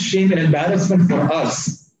very shame and embarrassment for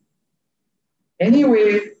us.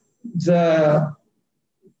 Anyway, the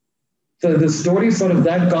story sort of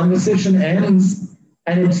that conversation ends.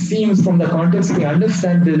 And it seems from the context we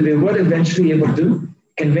understand that they were eventually able to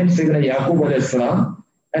convince Sayyidina Yaqub alayhi salam.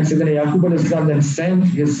 And Sayyidina Yaqub alayhi salam then sent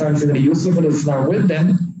his son Sayyidina Yusuf alayhi salam with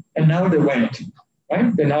them. And now they went.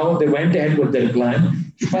 Right? They went ahead with their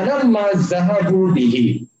plan. فَلَمَّا ذَهَبُوا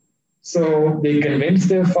بِهِ. So they convinced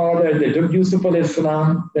their father, they took Yusuf alayhi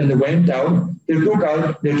salam, then they went out, they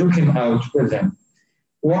took him out with them.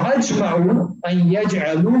 وَأَجْمَعُوا أَنْ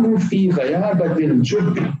يَجْعَلُوهُ فِي غَيَابَةِ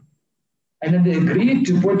الْجُبِّ. And then they agreed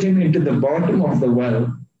to put him into the bottom of the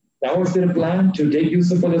well. That was their plan, to take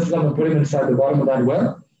Yusuf alayhi salam and put him inside the bottom of that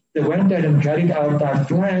well. They went ahead and carried out that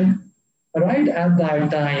plan. Right at that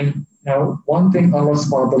time, now one thing Allah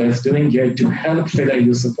subhanahu wa ta'ala is doing here to help Sayyidina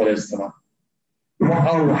Yusuf alayhi salam.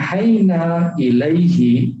 وَأَوْحَيْنَا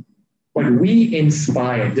إِلَيْهِ. But we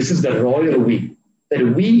inspired, this is the royal we, that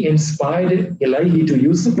we inspired Ilahi to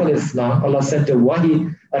Yusuf alayhi salam. Allah sent a wahi,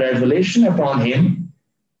 a revelation upon him.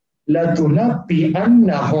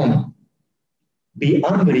 لَتُنَبِّئَنَّهُمْ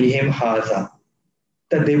بِأَمْرِهِمْ هَذَا.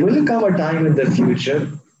 That there will come a time in the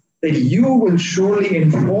future that you will surely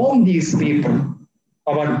inform these people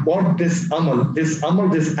about what this amal, this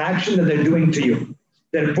action that they're doing to you.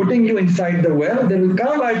 They're putting you inside the well. There will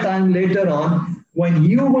come a time later on when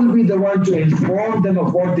you will be the one to inform them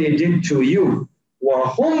of what they did to you.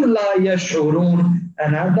 وَهُمْ لَا يَشْعُرُونَ.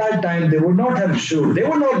 And at that time, they would not have sure. They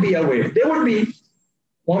would not be aware. They won't be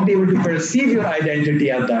able to perceive your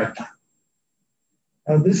identity at that time.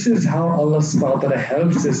 Now, this is how Allah subhanahu wa ta'ala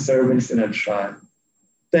helps his servants in a trial.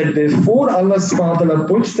 That before Allah subhanahu wa ta'ala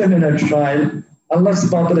puts them in a trial, Allah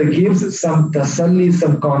subhanahu wa ta'ala gives some tasalli,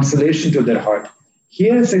 some consolation to their heart.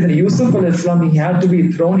 Here, Sayyidina Yusuf alayhi salam, he had to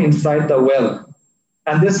be thrown inside the well.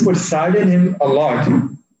 And this would sadden him a lot.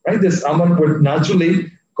 Right? This amal would naturally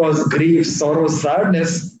cause grief, sorrow,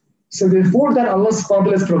 sadness. So before that, Allah subhanahu wa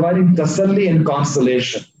ta'ala is providing tasalli and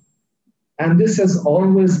consolation. And this has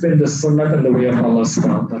always been the sunnah and the way of Allah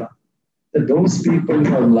subhanahu wa ta'ala. That those people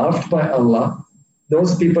who are loved by Allah,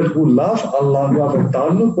 those people who love Allah, who have a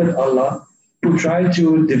ta'alluq with Allah, who try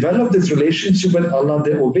to develop this relationship with Allah,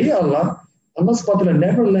 they obey Allah, Allah subhanahu wa ta'ala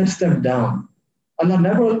never lets them down. Allah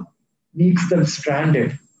never leaves them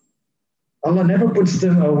stranded. Allah never puts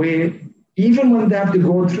them away. Even when they have to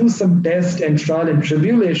go through some test and trial and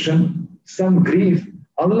tribulation, some grief,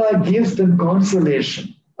 Allah gives them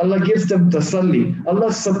consolation. Allah gives them tasalli.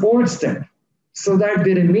 Allah supports them so that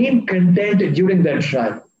they remain content during that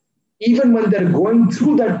trial. Even when they're going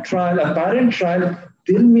through that trial, apparent trial,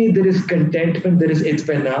 till me there is contentment, there is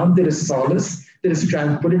itminam, there is solace, there is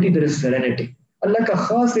tranquility, there is serenity. Allah ka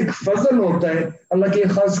khas ek fazl hota hai, Allah ke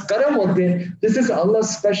khas karam hote hain. This is Allah's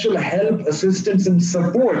special help, assistance and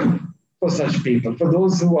support for such people, for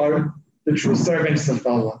those who are the true servants of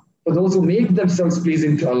Allah, for those who make themselves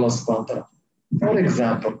pleasing to Allah subhanahu wa ta'ala. For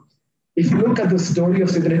example, if you look at the story of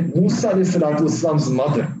Sayyidina Musa's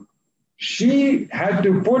mother, she had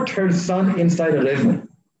to put her son inside a river.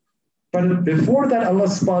 But before that, Allah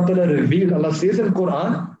subhanahu wa ta'ala revealed, Allah says in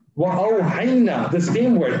Quran, وَأَوْحَيْنَا, the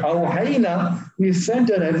same word, أَوْحَيْنَا, we sent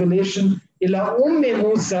a revelation ila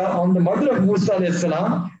Musa, on the mother of Musa alayhi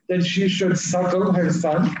salam, that she should suckle her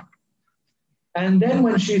son. And then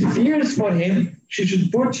when she fears for him, she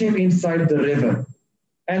should put him inside the river.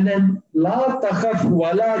 And then, la takhaf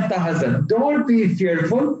wa la tahzan, don't be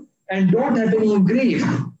fearful and don't have any grief.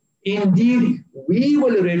 Indeed, we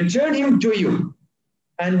will return him to you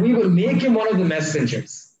and we will make him one of the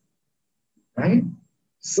messengers. Right?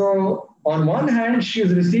 So, on one hand, she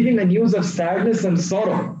is receiving the news of sadness and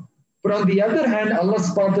sorrow. But on the other hand, Allah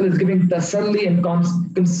subhanahu wa ta'ala is giving tasalli and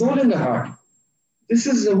consoling the heart. This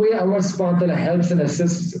is the way Allah subhanahu wa ta'ala helps and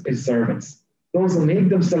assists His servants, those who make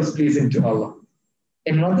themselves pleasing to Allah.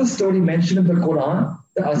 In another story mentioned in the Quran,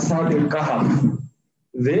 the Ashab al-Kahf,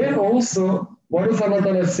 there also, what does Allah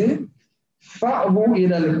Ta'ala say? فَأْوُوا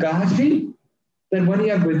إِلَى الْكَهْفِ, that when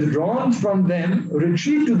you have withdrawn from them,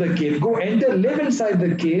 retreat to the cave, go enter, live inside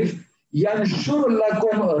the cave. يَنْشُرْ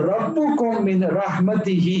لَكُمْ رَبُّكُمْ مِنْ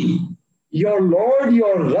رَحْمَتِهِ, your Lord,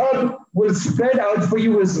 your Rabb will spread out for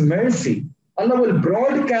you His mercy. Allah will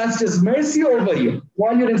broadcast His mercy over you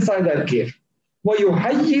while you're inside that cave.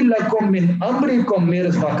 وَيُحَيِّ لَكُمْ مِنْ أَمْرِكُمْ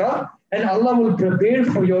مِرْفَقًا, and Allah will prepare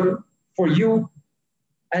for you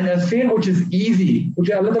an affair which is easy, which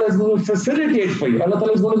Allah Ta'ala is going to facilitate for you. Allah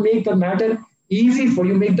Ta'ala is going to make the matter easy for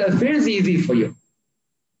you, make the affairs easy for you.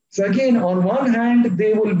 So again, on one hand,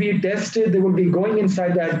 they will be tested, they will be going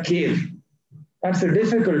inside that cave. That's a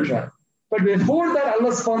difficult trial. But before that,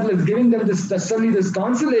 Allah subhanahu wa ta'ala is giving them this tasalli, this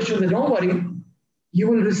consolation that don't worry, you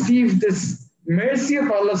will receive this mercy of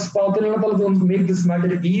Allah subhanahu wa ta'ala. Allah will make this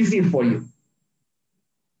matter easy for you.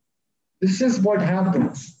 This is what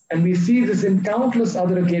happens. And we see this in countless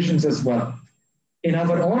other occasions as well. In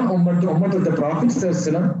our own ummah, the ummah of the Prophet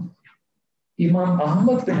Imam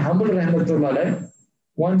Ahmad bin Hanbal rahmatullah,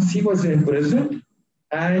 once he was imprisoned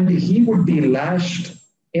and he would be lashed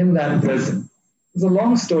in that prison. It's a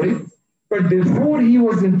long story, but before he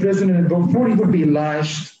was in prison and before he would be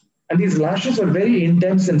lashed, and these lashes were very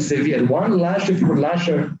intense and severe. One lash, if you would lash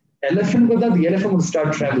an elephant with that, the elephant would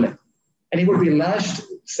start trembling. And he would be lashed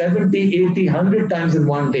 70, 80, 100 times in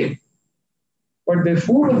one day. But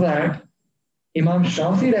before that, Imam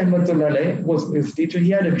Shafi rahmatullah was his teacher.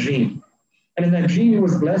 He had a dream. And in that dream, he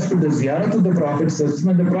was blessed with the ziyarat of the Prophet.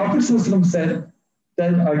 And the Prophet said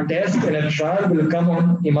that a test and a trial will come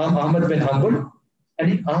on Imam Ahmad bin Hanbal.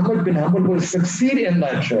 And Ahmad bin Hanbal will succeed in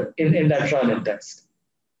that trial and test.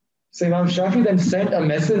 So Imam Shafi then sent a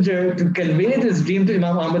messenger to convey this dream to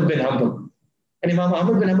Imam Ahmad bin Hanbal. And Imam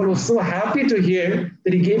Ahmad bin Hanbal was so happy to hear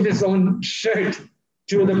that he gave his own shirt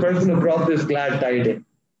to the person who brought this glad tidings.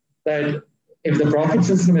 That if the Prophet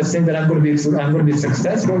is saying that I'm going to be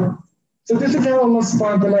successful. So this is how Allah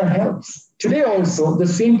subhanahu wa ta'ala helps. Today also, the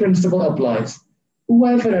same principle applies.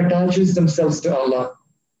 Whoever attaches themselves to Allah,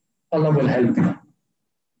 Allah will help them.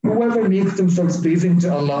 Whoever makes themselves pleasing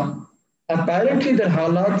to Allah, apparently their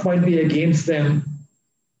halat might be against them,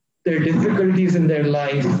 their difficulties in their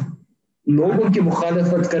life, लोग उनकी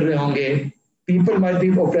मुखालफत कर रहे होंगे, people might be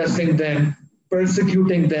oppressing them,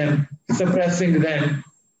 persecuting them, suppressing them.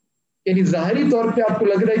 यानी ज़ाहिरी तौर पे आपको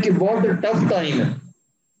लग रहा है कि बहुत tough time है.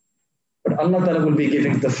 But Allah Ta'ala will be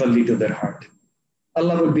giving tasalli to their heart.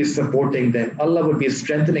 Allah will be supporting them. Allah will be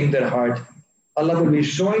strengthening their heart. Allah will be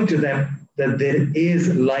showing to them that there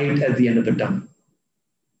is light at the end of the tunnel.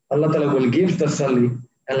 Allah Ta'ala will give tasalli.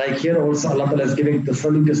 And like here also, Allah Ta'ala is giving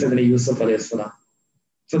tasalli to Sayyidina Yusuf alayhi salam.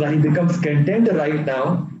 So that he becomes content right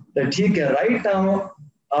now, that right now,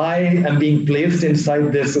 I am being placed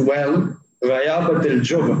inside this well, Ghayabatil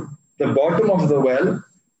Jub, the bottom of the well.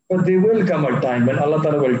 But there will come a time when Allah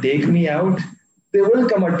Ta'ala will take me out. There will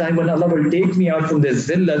come a time when Allah will take me out from this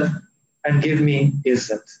zillat and give me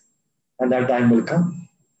izzat. And that time will come.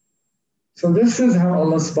 So this is how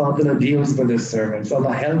Allah subhanahu wa ta'ala deals with His servants.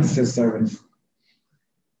 Allah helps His servants.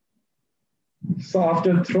 So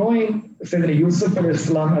after throwing Sayyidina Yusuf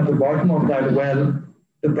al-Islam at the bottom of that well,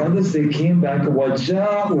 The brothers, they came back,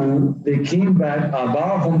 وَجَاءُوا, they came back,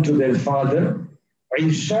 أَبَاهُمْ, to their father,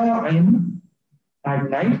 عِشَاءٍ, at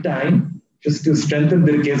night time, just to strengthen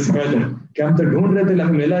their case further. So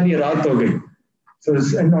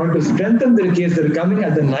in order to strengthen their case, they're coming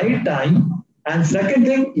at the night time. And second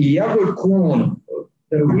thing, يَبْكُونَ,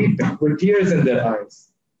 they're weeping with tears in their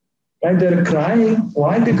eyes. Right? They're crying.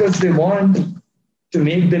 Why? Because they want to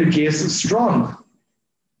make their case strong.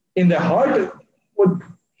 In their heart,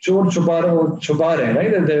 right?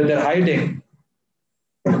 They're hiding.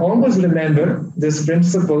 But always remember this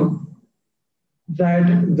principle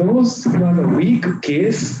that those who have a weak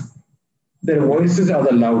case, their voices are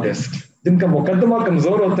the loudest. जिनका मुकदमा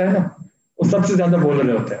कमजोर होता है ना, वो सबसे ज्यादा बोल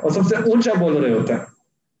रहे होते हैं और सबसे ऊंचा बोल रहे होते हैं.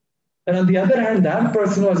 And on the other hand, that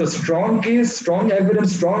person who has a strong case, strong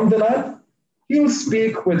evidence, strong dalal, he will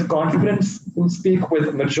speak with confidence, he will speak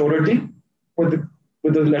with maturity, with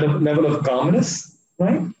a level of calmness,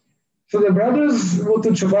 right? So the brothers,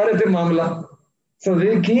 so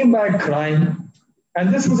they came back crying,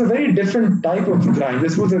 and this was a very different type of crying.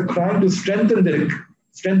 This was a crying to strengthen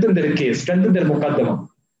their case, strengthen their muqaddamah.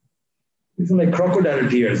 These are like crocodile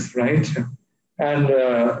tears, right? And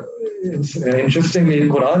interestingly, the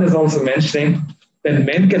Quran is also mentioning that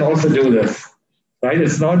men can also do this, right?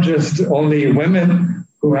 It's not just only women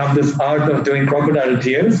who have this art of doing crocodile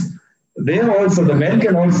tears. The men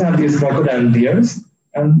can also have these crocodile tears,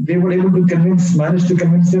 and they were able to manage to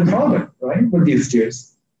convince their father, right, with these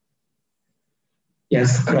tears.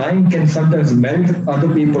 Yes, crying can sometimes melt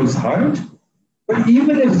other people's heart, but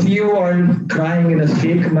even if you are crying in a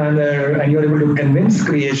fake manner and you're able to convince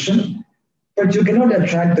creation, but you cannot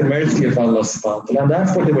attract the mercy of Allah subhanahu wa ta'ala. And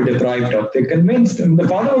that's what they were deprived of. They convinced, and the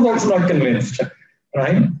father was also not convinced,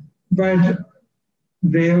 right? But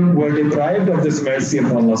they were deprived of this mercy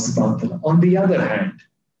of Allah subhanahu wa ta'ala. On the other hand,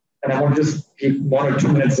 and I want to just speak 1 or 2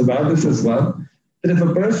 minutes about this as well, that if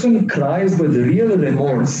a person cries with real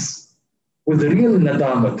remorse, with real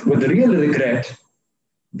nadamat, with real regret,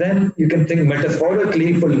 then you can think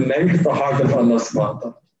metaphorically it will melt the heart of Allah subhanahu wa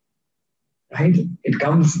ta'ala. Right? It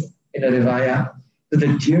comes in a riwayah that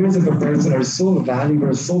the tears of a person are so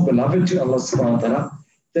valuable, so beloved to Allah subhanahu wa ta'ala,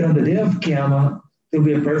 that on the day of Qiyamah, there will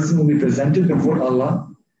be a person who will be presented before Allah,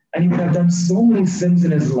 and he would have done so many sins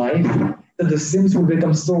in his life that the sins will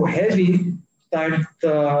become so heavy that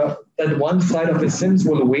that one side of his sins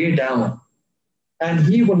will weigh down. And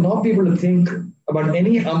he will not be able to think about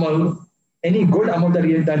any amal, any good amal that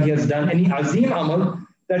he has done, any azim amal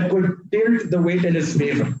that could tilt the weight in his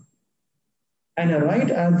favor. And right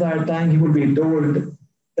at that time, he will be told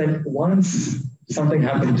that once something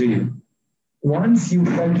happened to you, once you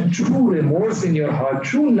felt true remorse in your heart,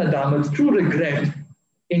 true nadamat, true regret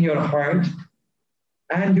in your heart,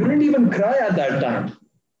 and you didn't even cry at that time,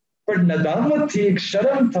 but nadamat thi,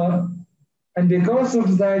 sharam tha, and because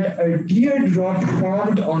of that, a teardrop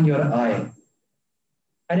formed on your eye.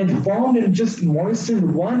 And it formed and just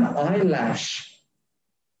moistened one eyelash.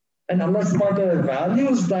 And Allah subhanahu wa ta'ala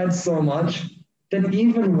values that so much that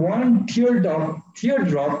even one teardrop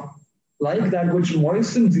like that which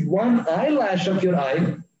moistens one eyelash of your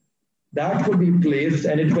eye, that will be placed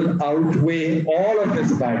and it will outweigh all of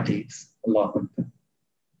his bad deeds. Allah.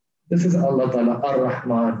 This is Allah Ta'ala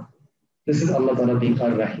Ar-Rahman. This is Allah Ta'ala being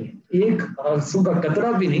Ar-Rahim. Ek aansu ka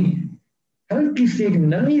katra bhi nahi, halki si ek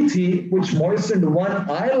nami thi which moistened one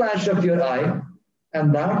eyelash of your eye,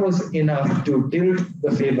 and that was enough to tilt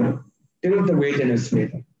the weight in his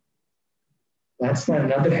favor. That's why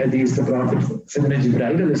another hadith, the Prophet Sayyidina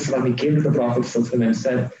Jibreel al-Islam, he came to the Prophet and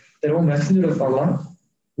said that, O Messenger of Allah,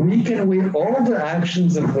 we can weigh all the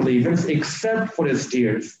actions of believers except for his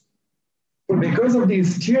tears. But because of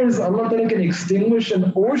these tears, Allah Ta'ala can extinguish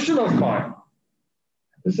an ocean of fire.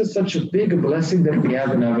 This is such a big blessing that we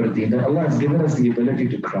have in our deen, that Allah has given us the ability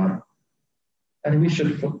to cry. And we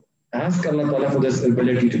should ask Allah Ta'ala for this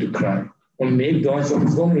ability to cry. Or make du'as of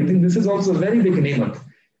his own. I think this is also a very big ni'mat.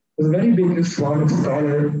 There's a very big Islamic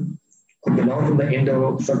scholar who belonged from the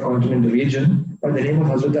Indo-subcontinent region by the name of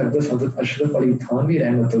Hazrat Ashraf Ali Thanvi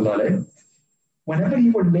Rahmatullah alayh. Whenever he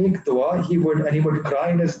would make dua, he would cry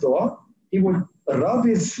in his dua, he would rub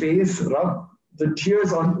his face, rub the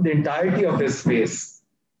tears on the entirety of his face.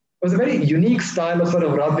 It was a very unique style of sort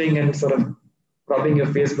of rubbing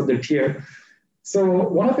your face with the tear. So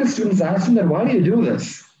one of his students asked him that, why do you do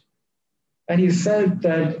this? And he said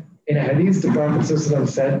that in a hadith, the Prophet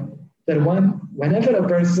said that whenever a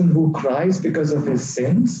person who cries because of his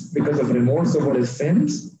sins, because of remorse over his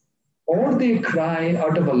sins, or they cry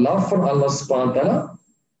out of a love for Allah subhanahu wa ta'ala,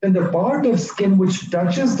 then the part of skin which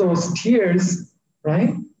touches those tears,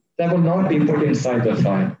 right, that will not be put inside the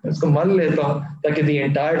fire. Isko mal leta hu, ताकि the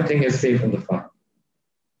entire thing is safe in the fire.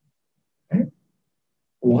 Right?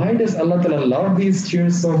 Why does Allah Ta'ala love these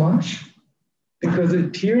tears so much? Because the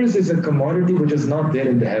tears is a commodity which is not there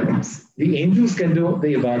in the heavens. The angels can do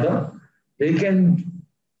the ibadah,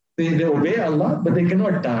 they obey Allah, but they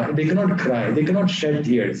cannot die, they cannot cry, they cannot shed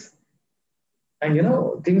tears. And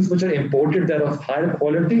things which are imported that are of higher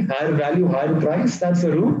quality, higher value, higher price, that's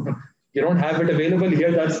a rule. You don't have it available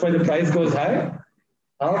here, that's why the price goes higher.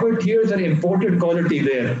 Our tears are imported quality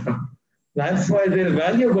there. That's why their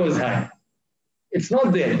value goes high. It's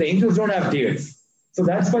not there. The angels don't have tears. So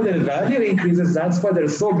that's why their value increases. That's why they're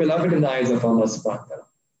so beloved in the eyes of Allah subhanahu wa ta'ala.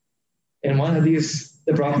 In one hadith,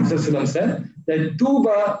 the Prophet said that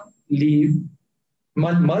Tuba li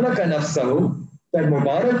man malaka nafsahu, that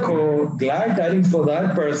Mubarak ho, glad tidings for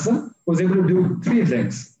that person who's able to do three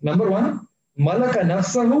things. Number one, malaka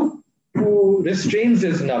nafsahu, who restrains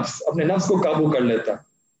his nafs, apne nafs ko kabu kar leta.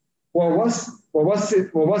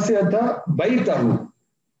 Wawasiyata baytahu,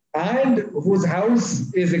 and whose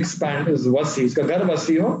house is expanded, is wasi, uska ghar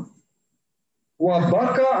wasi ho. Wa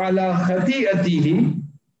baka ala khati'atihi,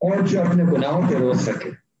 aur jo apne gunahon pe ro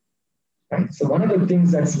sake. Right? So one of the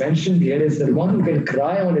things that's mentioned here is that one who can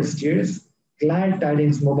cry on his tears, glad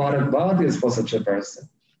tidings, Mubarakbad is for such a person.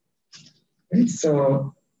 Right?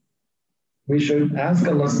 So we should ask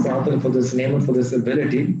Allah subhanahu wa ta'ala for this name and for this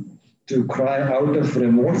ability to cry out of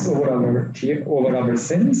remorse over our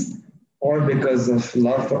sins, or because of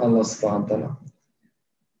love for Allah subhanahu wa ta'ala.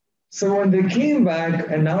 So when they came back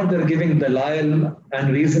and now they're giving dalail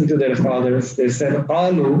and reason to their fathers, they said,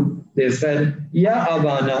 Qalu, they said, Ya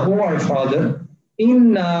Abana, O our father,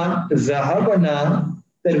 Inna zahabana,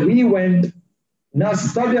 that we went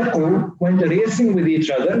racing with each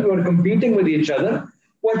other, we were competing with each other,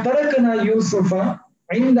 وَتَرَكَنَا يُوسُفَ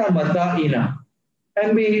عِنْدَ مَتَائِنَا,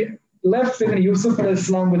 and we left Yusuf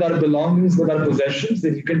al-Islam with our belongings, with our possessions,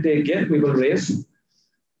 that you can take it, we will race.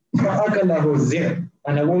 فَأَكَلَهُ الذِّئْبُ,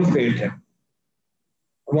 and a wolf ate him.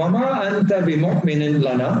 وَمَا أَنْتَ بِمُؤْمِنٍ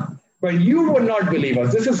لَنَا, but you would not believe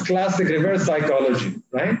us. This is classic reverse psychology,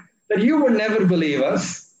 right? That you would never believe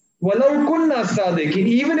us. وَلَوْ كُنَّا صَادِقِينَ,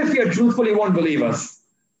 even if you are truthful, you won't believe us.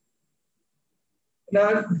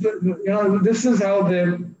 Now, this is how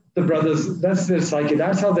the brothers, that's their psyche,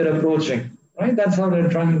 that's how they're approaching, right? That's how they're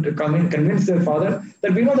trying to come in, convince their father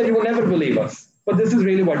that we know that you will never believe us, but this is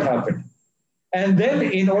really what happened. And then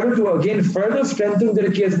in order to again further strengthen their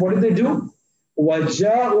case, what did they do?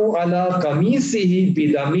 وَجَاءُوا عَلَىٰ قَمِيصِهِ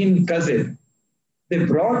بِدَمٍ كَذِبٍ, they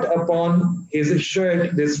brought upon his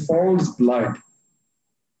shirt this false blood.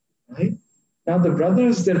 Right? Now the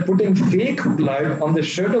brothers, they're putting fake blood on the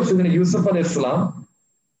shirt of Sayyidina Yusuf al-Islam,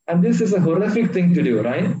 and this is a horrific thing to do,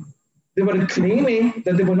 right? They were claiming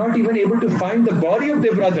that they were not even able to find the body of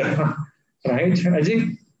their brother, right?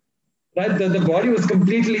 Ajit? Right? The body was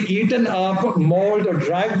completely eaten up, mauled, or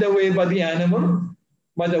dragged away by the animal,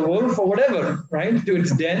 by the wolf, or whatever, right? To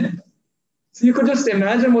its den. So you could just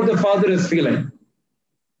imagine what the father is feeling.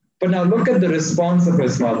 But now look at the response of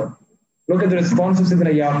his father. Look at the response of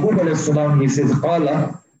Sayyidina Yaqub alayhi salam. He says,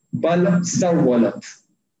 Qala bal sawwalat.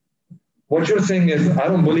 What you're saying is, I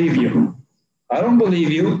don't believe you. I don't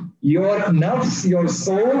believe you. Your nafs, your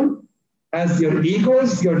soul, as your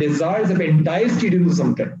egos, your desires have enticed you to do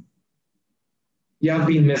something. You have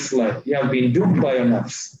been misled. You have been duped by your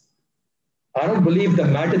nafs. I don't believe the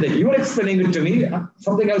matter that you are explaining it to me.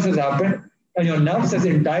 Something else has happened, and your nafs has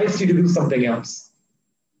enticed you to do something else.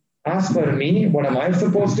 As for me, what am I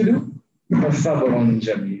supposed to do?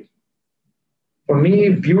 For me,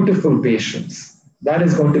 beautiful patience. That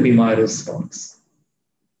is going to be my response.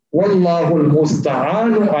 Wallahu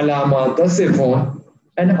al-musta'anu ala ma tasifun.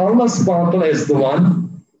 And Allah subhanahu wa ta'ala is the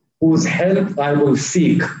one whose help I will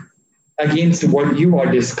seek against what you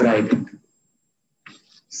are describing.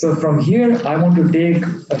 So from here, I want to take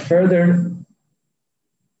a further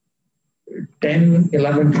 10,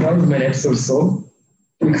 11, 12 minutes or so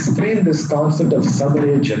to explain this concept of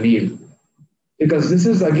Sabr-e-Jameel. Because this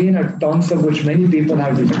is again a concept which many people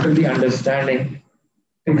have difficulty understanding.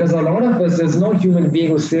 Because a lot of us, there's no human being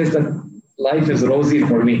who says that life is rosy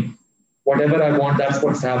for me. Whatever I want, that's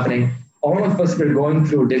what's happening. All of us are going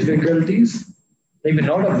through difficulties, maybe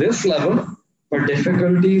not of this level, but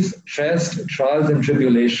difficulties, stress, trials, and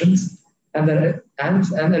tribulations. And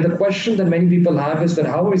the question that many people have is that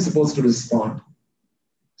how are we supposed to respond?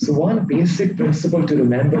 So one basic principle to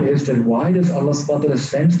remember is that why does Allah subhanahu wa ta'ala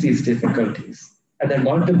send these difficulties? And there are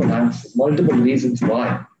multiple answers, multiple reasons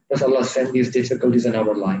why does Allah send these difficulties in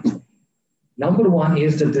our lives. Number one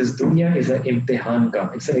is that this dunya is an imtihan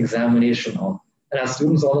ka, it's an examination hall. And as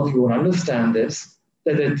students, all of you will understand this,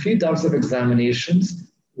 that there are three types of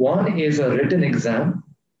examinations. One is a written exam,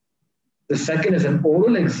 the second is an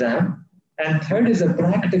oral exam, and third is a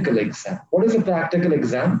practical exam. What is a practical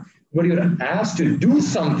exam? Where you're asked to do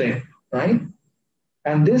something, right?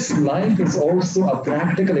 And this life is also a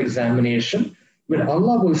practical examination where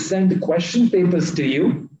Allah will send question papers to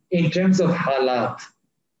you in terms of halat.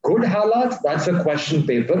 Good halat, that's a question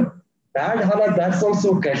paper. Bad halat, that's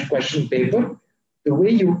also a question paper. The way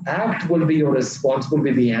you act will be your response, will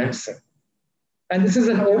be the answer. And this is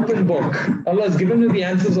an open book. Allah has given you the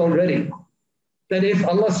answers already. That if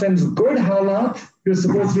Allah sends good halat, you're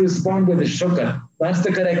supposed to respond with a shukr. That's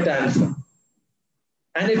the correct answer.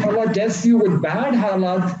 And if Allah tests you with bad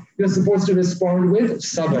halat, you're supposed to respond with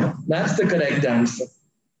sabr. That's the correct answer.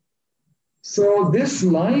 So this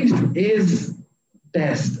life is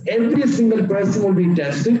test. Every single person will be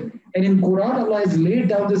tested. And in Quran, Allah has laid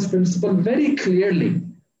down this principle very clearly.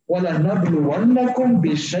 وَلَنَبْلُوَنَّكُمْ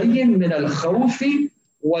بِشَيْءٍ مِّنَ الْخَوْفِ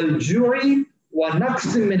وَالْجُوعِ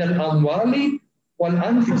وَنَقْصٍ مِّنَ الْأَمْوَالِ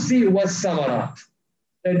وَالْأَنفُسِ وَالثَّمَرَاتِ.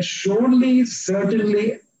 That surely,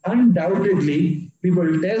 certainly, undoubtedly, we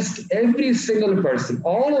will test every single person.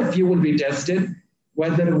 All of you will be tested,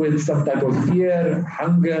 whether with some type of fear,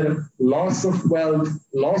 hunger, loss of wealth,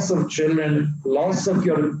 loss of children, loss of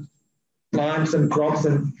your plants and crops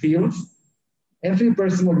and fields. Every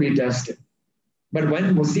person will be tested. But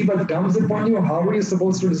when musibat comes upon you, how are you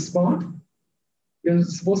supposed to respond? You're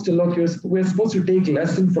supposed to look, we're supposed to take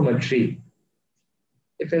lesson from a tree.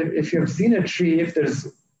 If you've seen a tree, if there's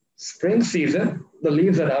spring season, the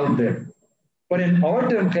leaves are out there. But in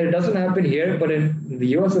autumn, it doesn't happen here, but in the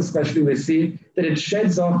US especially, we see that it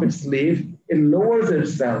sheds off its leaf, it lowers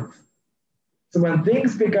itself. So when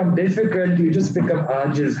things become difficult, you just become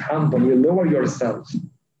ajiz, humble, you lower yourself.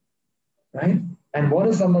 Right? And what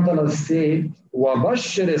does Allah Ta'ala say?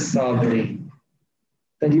 وَبَشِّرِ الصَّابِرِينَ.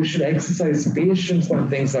 That you should exercise patience when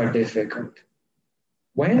things are difficult.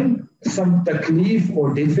 When some taklif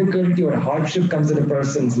or difficulty or hardship comes in a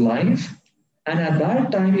person's life, and at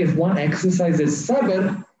that time, if one exercises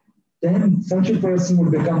sabr, then such a person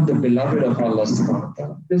will become the beloved of Allah subhanahu wa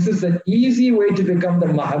ta'ala. This is an easy way to become the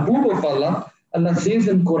mahbub of Allah. Allah says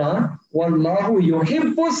in Quran, وَاللَّهُ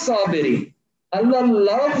يُحِبُّ الصَّابِرِينَ. Allah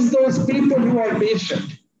loves those people who are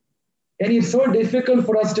patient. And it's so difficult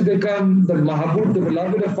for us to become the mahbub, the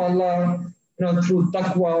beloved of Allah, through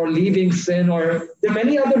taqwa or leaving sin, or there are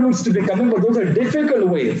many other routes to becoming, but those are difficult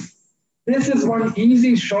ways. This is one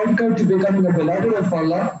easy shortcut to becoming a beloved of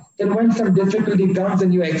Allah. Then when some difficulty comes,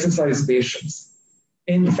 and you exercise patience.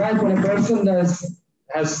 In fact, when a person has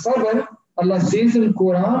sabr, Allah says in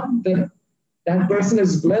Quran that that person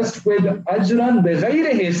is blessed with ajran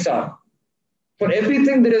bighayri hisab. For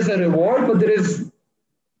everything there is a reward, but there is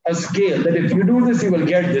a scale that if you do this, you will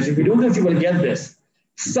get this. If you do this, you will get this.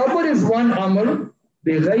 Sabr is one amal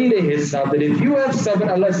bighayri hisab. That if you have sabr,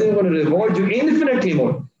 Allah is going to reward you infinitely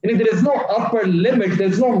more. And if there is no upper limit, there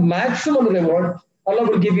is no maximum reward, Allah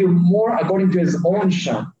will give you more according to His own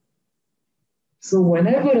shan. So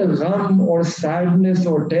whenever a gham or sadness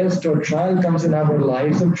or test or trial comes in our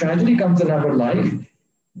lives, or tragedy comes in our life,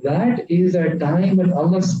 that is a time when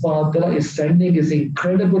Allah subhanahu wa ta'ala is sending His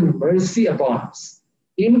incredible mercy upon us.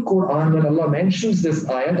 In Quran, when Allah mentions this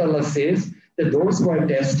ayat, Allah says that those who are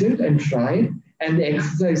tested and tried, and they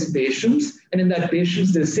exercise patience, and in that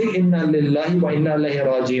patience they say, Inna lillahi wa inna ilayhi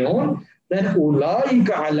raji'un, then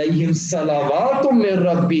ulaika alayhim salawatum min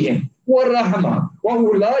rabbihim wa rahmah wa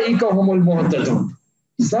ulaika humul muhtadun.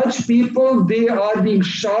 Such people, they are being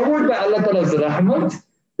showered by Allah Ta'ala's rahmat.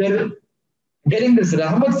 They're getting this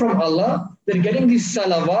rahmat from Allah. They're getting these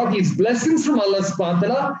salawat, these blessings from Allah subhanahu wa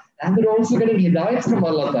ta'ala, and they're also getting hidayat from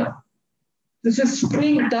Allah Ta'ala. This is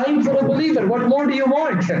springtime for a believer. What more do you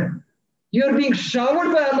want? You're being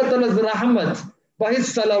showered by Allah Ta'ala's rahmat, by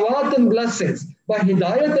His salawat and blessings, by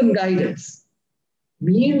hidayat and guidance.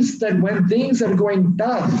 Means that when things are going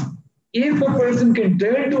tough, if a person can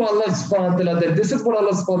turn to Allah subhanahu wa ta'ala, then this is what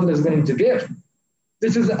Allah subhanahu wa ta'ala is going to give.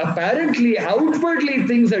 This is apparently, outwardly,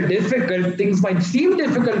 things are difficult. Things might seem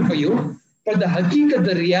difficult for you, but the haqiqat,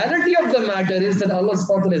 the reality of the matter is that Allah subhanahu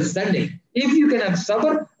wa ta'ala is sending. If you can have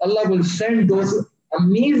sabr, Allah will send those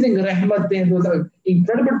amazing rahmat and those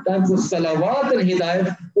incredible times of salawat and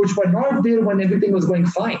hidayat, which were not there when everything was going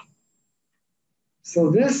fine. So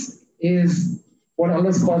this is what Allah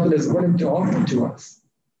subhanahu wa ta'ala is willing to offer to us.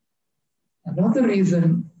 Another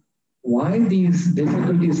reason why these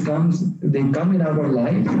difficulties come in our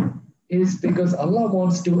life is because Allah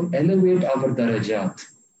wants to elevate our darajat.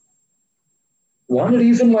 One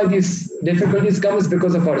reason why these difficulties come is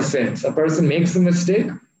because of our sins. A person makes a mistake.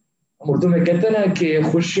 Urdu mein kehte na ki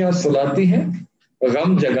khushiyan sulati hain,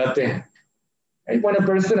 gham jagate hain. And when a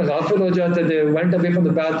person ghafil ho jata, they went away from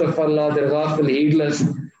the path of Allah, they're ghafil, heedless,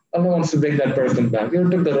 Allah wants to bring that person back. You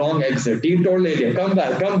took the wrong exit, detour area, come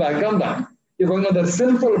back, come back, come back. You're going on the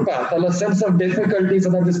sinful path. Allah sends some difficulty so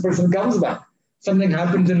that this person comes back. Something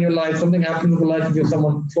happens in your life, something happens in the life of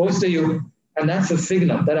someone close to you, and that's a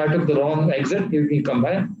signal that I took the wrong exit, you can come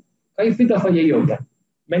back.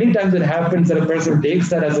 Many times it happens that a person takes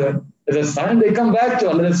that as a sign, they come back to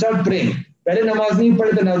Allah, they start praying. Pehle namaz nahi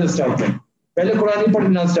padhe, now they start praying. Pehle Quran nahi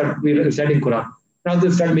padhe, now start reciting Quran. Now they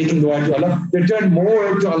start making dua to Allah. They turn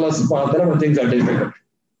more to Allah subhanahu wa ta'ala when things are difficult.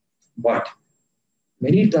 But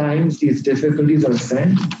many times these difficulties are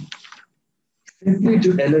sent simply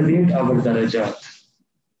to elevate our darajat.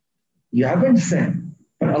 You haven't sent,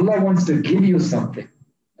 but Allah wants to give you something.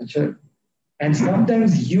 And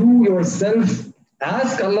sometimes you yourself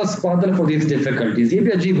ask Allah subhanahu wa ta'ala for these difficulties. Ye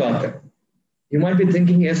bhi ajeeb baat hai. You might be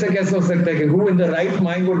thinking, aisa kaise ho sakta hai ki who in the right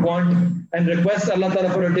mind would want and request Allah ta'ala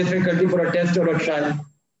for a difficulty, for a test or a trial?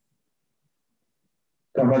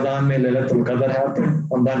 Ramadan mein Laylatul Qadr happened.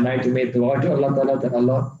 On that night you made dua to Allah ta'ala that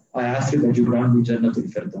Allah, I ask you that you grant me Jannatul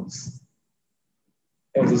Firdaus.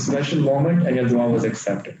 It was a special moment and your dua was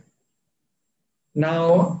accepted.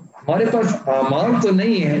 Now, हमारे पास अमाल तो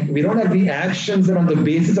नहीं है. We don't have the actions, and on the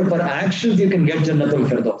basis of our actions you can get Jannatul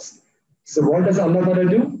Firdaus. So what does Allah Ta'ala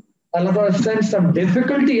do? Allah Ta'ala sends some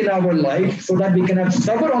difficulty in our life so that we can have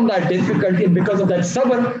sabr on that difficulty, and because of that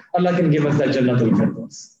sabr, Allah can give us that Jannatul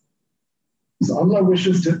Firdaus. So Allah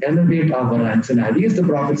wishes to elevate our ranks. In Hadith, the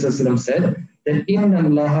Prophet ﷺ said that Inna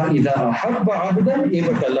Allah idha ahabba abdan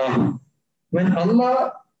ibtalahu. When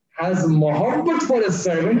Allah has muhabbat for his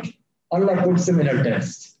servant, Allah puts him in a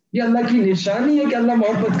test. ये अल्लाह की निशानी है कि अल्लाह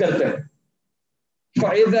मोहब्बत करता है.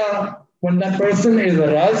 When that person is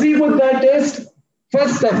razi with that test,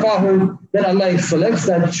 first tafahu, then Allah selects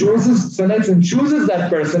and chooses that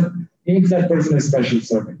person, makes that person a special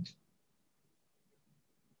servant.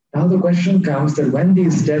 Now the question comes that when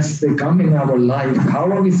these tests they come in our life,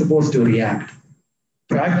 how are we supposed to react?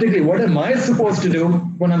 Practically, what am I supposed to do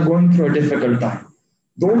when I'm going through a difficult time?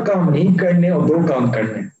 Do kaam nahi karne aur do kaam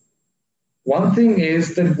karne. One thing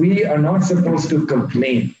is that we are not supposed to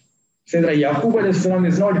complain. Sayyidina Yaqub alayhi salam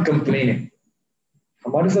is not complaining.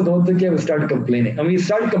 हमारे साथ होता है कि we start complaining. And we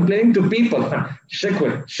start complaining to people.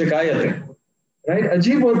 शिकवे, शिकायत है. Right?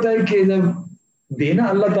 अजीब होता है कि जब देना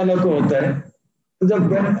अल्लाह ताला को होता है, तो जब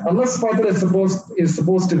when Allah subhanahu wa ta'ala is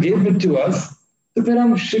supposed to give it to us, तो फिर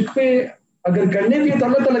हम शिकवे अगर करने भी है तो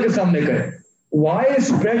अल्लाह ताला के सामने करें. Why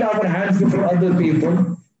spread our hands before other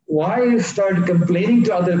people? Why start complaining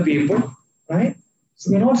to other people? Right?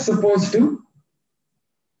 So we're not supposed to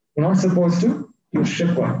use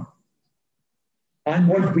shikwa. And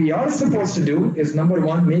what we are supposed to do is, number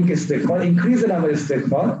one, make istighfar, increase in our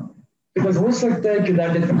istighfar, because ho sakta hai ki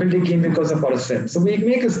that difficulty came because of our sin. So we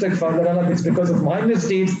make istighfar that Allah, it's because of my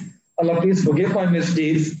misdeeds. Allah, please forgive my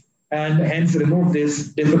misdeeds and hence remove this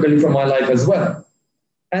difficulty from my life as well.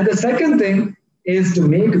 And the second thing is to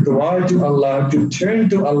make dua to Allah, to turn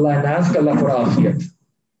to Allah and ask Allah for afiyat.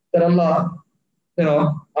 That Allah,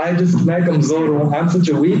 I'm such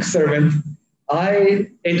a weak servant. I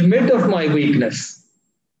admit of my weakness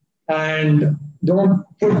and don't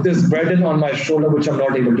put this burden on my shoulder which I'm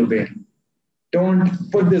not able to bear.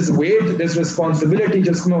 Don't put this weight, this responsibility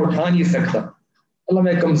just me utha nahi sakta. Allah,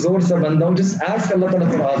 main kamzor sa banda hu. Just ask Allah Ta'ala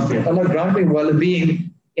for afiyat. Allah grant me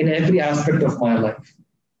well-being in every aspect of my life.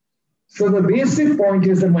 So the basic point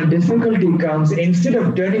is that when difficulty comes, instead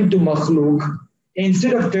of turning to makhluk,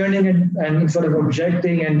 instead of turning and sort of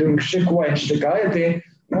objecting and doing shikwa and shikayate,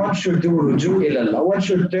 one should do ruju ilallah. One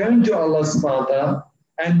should turn to Allah subhanahu wa ta'ala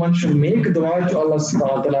and one should make dua to Allah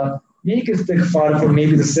subhanahu wa ta'ala, make istighfar for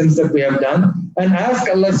maybe the sins that we have done and ask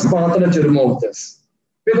Allah subhanahu wa ta'ala to remove this.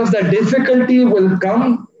 Because that difficulty will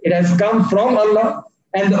come, it has come from Allah,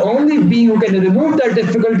 and the only being who can remove that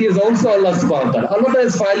difficulty is also Allah subhanahu wa ta'ala. Allah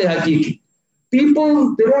is fa'il hakiki.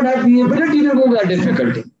 People, they don't have the ability to remove that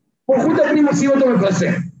difficulty.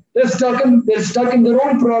 They're stuck in their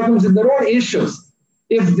own problems, in their own issues.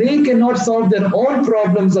 If they cannot solve their own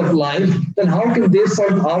problems of life, then how can they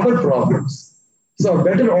solve our problems? So a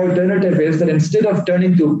better alternative is that instead of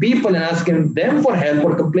turning to people and asking them for help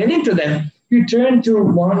or complaining to them, we turn to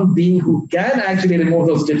one being who can actually remove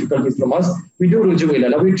those difficulties from us. We do ruju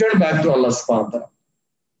ilallah. We turn back to Allah subhanahu wa ta'ala.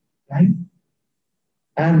 Right?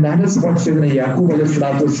 And that is what Sayyidina Yaqub alayhi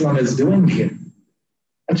salatu wasalam is doing here.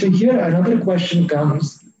 Actually, here another question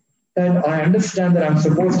comes that I understand that I'm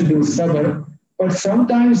supposed to do sabr, but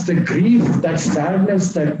sometimes the grief, that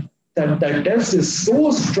sadness, that test is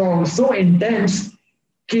so strong, so intense,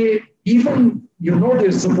 that Even you know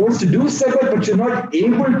you're supposed to do sabr, but you're not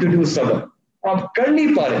able to do sabr. आप कर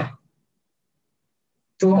नहीं पा रहे.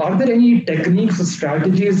 So are there any techniques or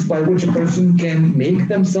strategies by which a person can make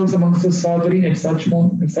themselves amongst the sabirin at such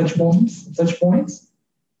moments, such points?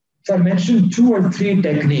 So I mentioned 2 or 3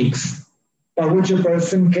 techniques by which a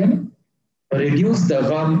person can reduce the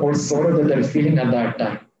gham or sorrow that they're feeling at that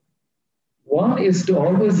time. One is to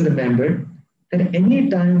always remember that any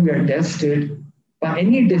time we are tested by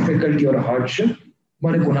any difficulty or hardship,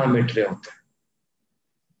 हमारे गुनाह मिट रहे होते हैं.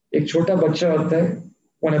 एक छोटा बच्चा होता है,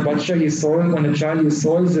 when a child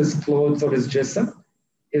soils his clothes or his jism,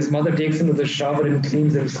 his mother takes him to the shower and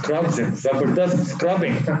cleans him, scrubs him. Zabardast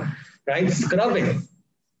scrubbing, right? Scrubbing.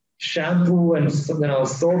 Shampoo and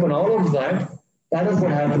soap and all of that. That is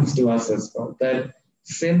what happens to us as well. That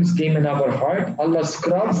sins came in our heart. Allah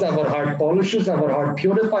scrubs our heart, polishes our heart,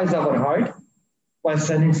 purifies our heart by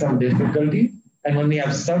sending some difficulty. And when we have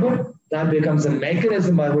sabr, that becomes a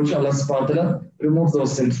mechanism by which Allah subhanahu wa ta'ala removes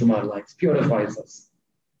those sins from our lives, purifies us.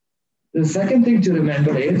 The second thing to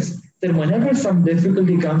remember is that whenever some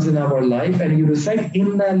difficulty comes in our life and you recite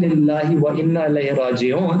Inna lillahi wa inna ilayhi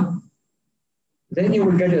raji'un, then you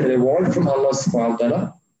will get a reward from Allah subhanahu wa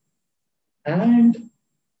ta'ala. And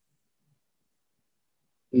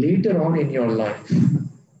later on in your life,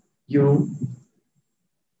 you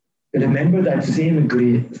remember that same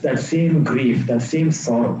grief, that same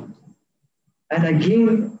sorrow. And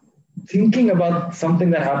again, thinking about something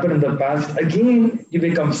that happened in the past, again, you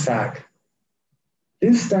become sad.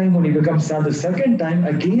 This time when you become sad the second time,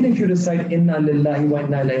 again, if you recite Inna lillahi wa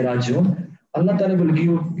inna ilayhi raji'un, Allah Ta'ala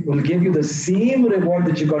will give you the same reward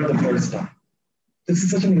that you got the first time. This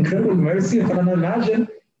is such an incredible mercy of Allah. Imagine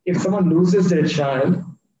if someone loses their child,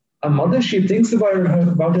 a mother, she thinks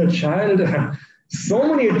about her child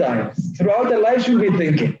so many times. Throughout her life, she'll be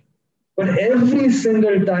thinking. But every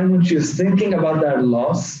single time when she's thinking about that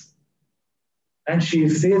loss, and she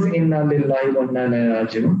says, Inna lillahi wa inna ilayhi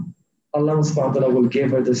raji'un, Allah subhanahu wa ta'ala will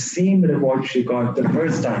give her the same reward she got the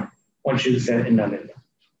first time when she said Inna lillahi.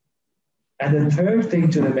 And the third thing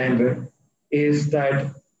to remember is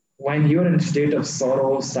that when you're in a state of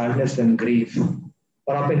sorrow, sadness, and grief,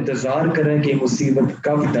 और आप इंतजार कर रहे हैं कि मुसीबत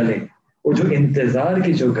कब टले, वो जो इंतजार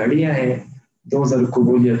की जो घड़ियां हैं, those are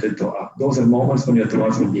कबूलियत दुआ. Those are moments when your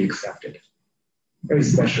duas will be accepted. Very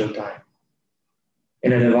special time.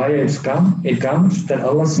 In a riwayah, it comes that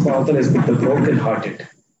Allah subhanahu wa ta'ala is with the broken-hearted.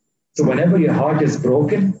 So whenever your heart is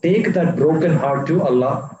broken, take that broken heart to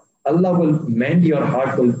Allah. Allah will mend your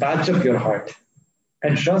heart, will patch up your heart.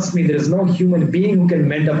 And trust me, there is no human being who can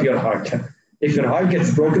mend up your heart. If your heart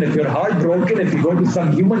gets broken, if you go to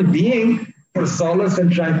some human being for solace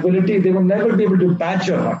and tranquility, they will never be able to patch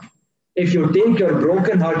your heart. If you take your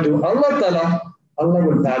broken heart to Allah Ta'ala, Allah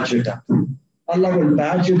will patch it up. Allah will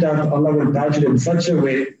patch it up. Allah will patch it in such a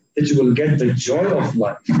way that you will get the joy of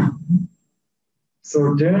life.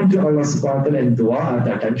 So turn to Allah subhanahu wa ta'ala in dua at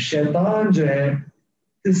that time. Shaitan jo hai,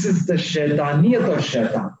 this is the shaitaniyat of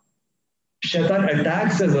shaitan. Shaitan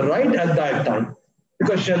attacks us right at that time.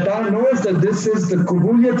 Because shaitan knows that this is the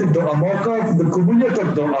kubuliyat of dua, mawqa, the kubuliyat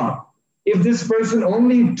of dua. If this person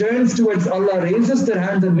only turns towards Allah, raises their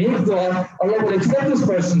hand and makes dua, Allah will accept this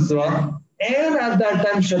person's dua. And at that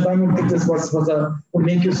time, shaitan will put this will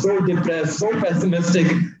make you so depressed, so pessimistic,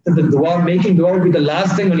 that making dua will be the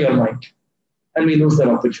last thing on your mind. And we lose that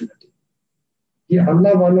opportunity. Yeah,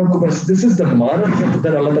 this is the marifat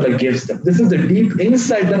that Allah Ta'ala gives them. This is the deep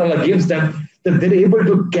insight that Allah gives them, that they're able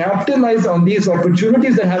to capitalize on these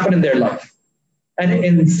opportunities that happen in their life. And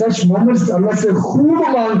in such moments, Allah says, "Khoob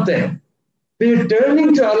mangte hain." They're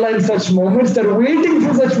turning to Allah in such moments, they're waiting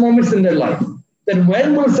for such moments in their life. Then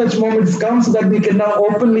when will such moments come so that we can now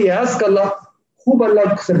openly ask Allah, "Khoob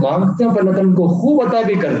Allah se mangte hain, par Allah unko khoob ata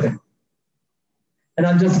bhi karte hain." And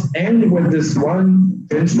I'll just end with this one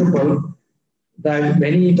principle that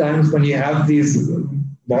many times when you have these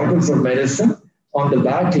bottles of medicine, on the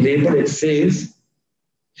back label it says,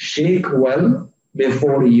 "Shake well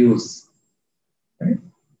before use." Right?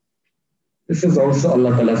 This is also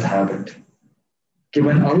Allah Ta'ala's habit.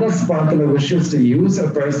 When Allah subhanahu wa ta'ala wishes to use a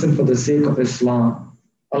person for the sake of Islam,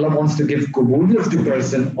 Allah wants to give kubuliyat to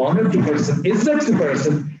person, honor to person, izzat to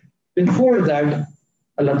person. Before that,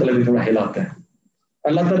 Allah Ta'ala will hilata hai.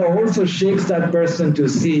 Allah Ta'ala also shakes that person to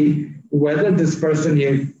see whether this person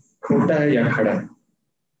ye khota hai ya khada hai.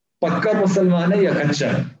 Pakka Musliman hai ya kacha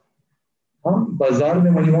hai. Bazaar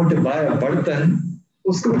mein when you want to buy a bartan,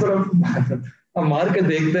 usko thoda maar ke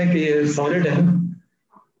dekhte hain ki ye solid hai.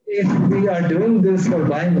 If we are doing this for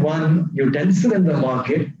buying one utensil in the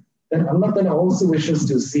market, then Allah Ta'ala also wishes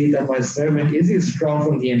to see that my servant, is he strong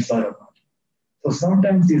from the inside or not? So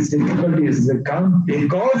sometimes these difficulties come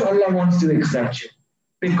because Allah wants to accept you,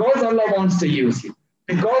 because Allah wants to use you,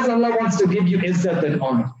 because Allah wants to give you izzat and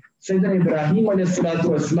honor. Sayyidina Ibrahim alayhi salatu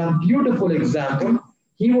wasalam, beautiful example.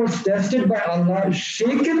 He was tested by Allah,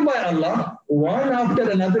 shaken by Allah, one after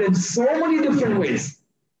another in so many different ways.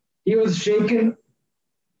 He was shaken.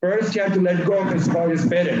 First, he had to let go of his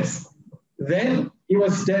parents. Then he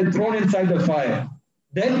was thrown inside the fire.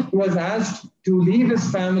 Then he was asked to leave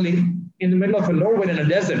his family in the middle of a nowhere in a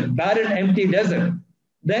desert, barren, empty desert.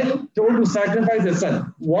 Then told to sacrifice his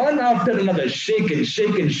son. One after another, shaken,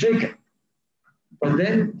 shaken, shaken. But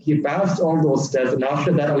then he passed all those tests, and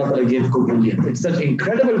after that, Allah gave Qubuliyat. It's such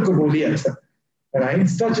incredible Qubuliyat. Right?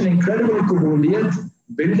 Such an incredible Qubuliyat,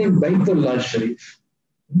 building Baytullah Sharif.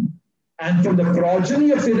 And from the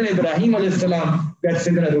progeny of Sayyidina Ibrahim alayhi salam, we had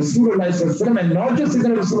Sayyidina Rasulullah, and not just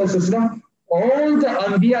Sayyidina Rasulullah, all the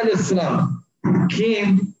Anbiya alayhi salam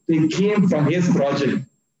they came from his progeny.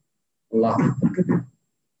 Allah.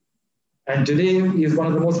 And today he is one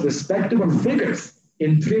of the most respectable figures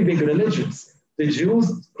in three big religions. The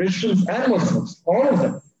Jews, Christians, and Muslims, all of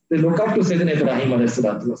them, they look up to Sayyidina Ibrahim alayhi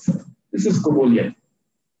salatu wasalam. This is Qubuliyat.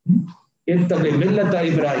 Ittabi millata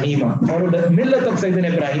Ibrahima, follow the millat of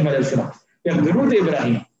Sayyidina Ibrahim alayhi salam. We have Durud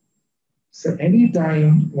Ibrahim. So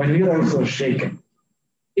anytime when we are also shaken,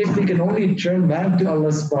 if we can only turn back to Allah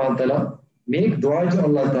subhanahu wa ta'ala, make dua to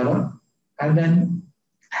Allah ta'ala, and then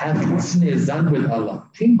have husn zan with Allah.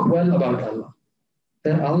 Think well about Allah.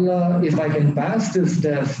 That Allah, if I can pass this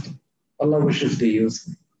test, Allah wishes to use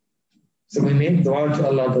me. So we make dua to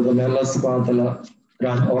Allah ta'ala, may Allah subhanahu wa ta'ala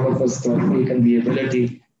grant all of us tawfiq and the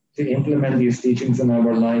ability to implement these teachings in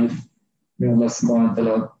our life. May Allah subhanahu wa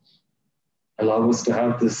ta'ala allow us to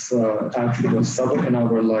have this attribute of sabr in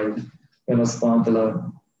our life. May Allah subhanahu wa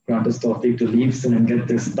ta'ala grant us tawfiq to leave sin and get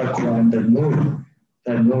this taqwa and the nur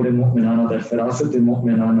in mu'minana, that firasat in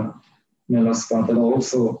mu'minana. May Allah subhanahu wa ta'ala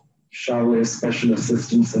also shower His special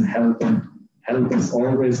assistance and help us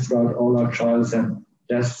always throughout all our trials and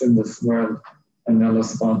tests in this world. And may Allah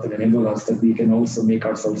subhanahu wa ta'ala enable us that we can also make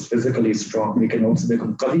ourselves physically strong. We can also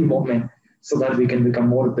become qawi mu'min so that we can become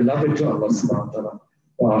more beloved to Allah subhanahu wa ta'ala.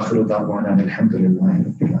 Wa akhiru da'wana alhamdulillahi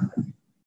rabbil alamin.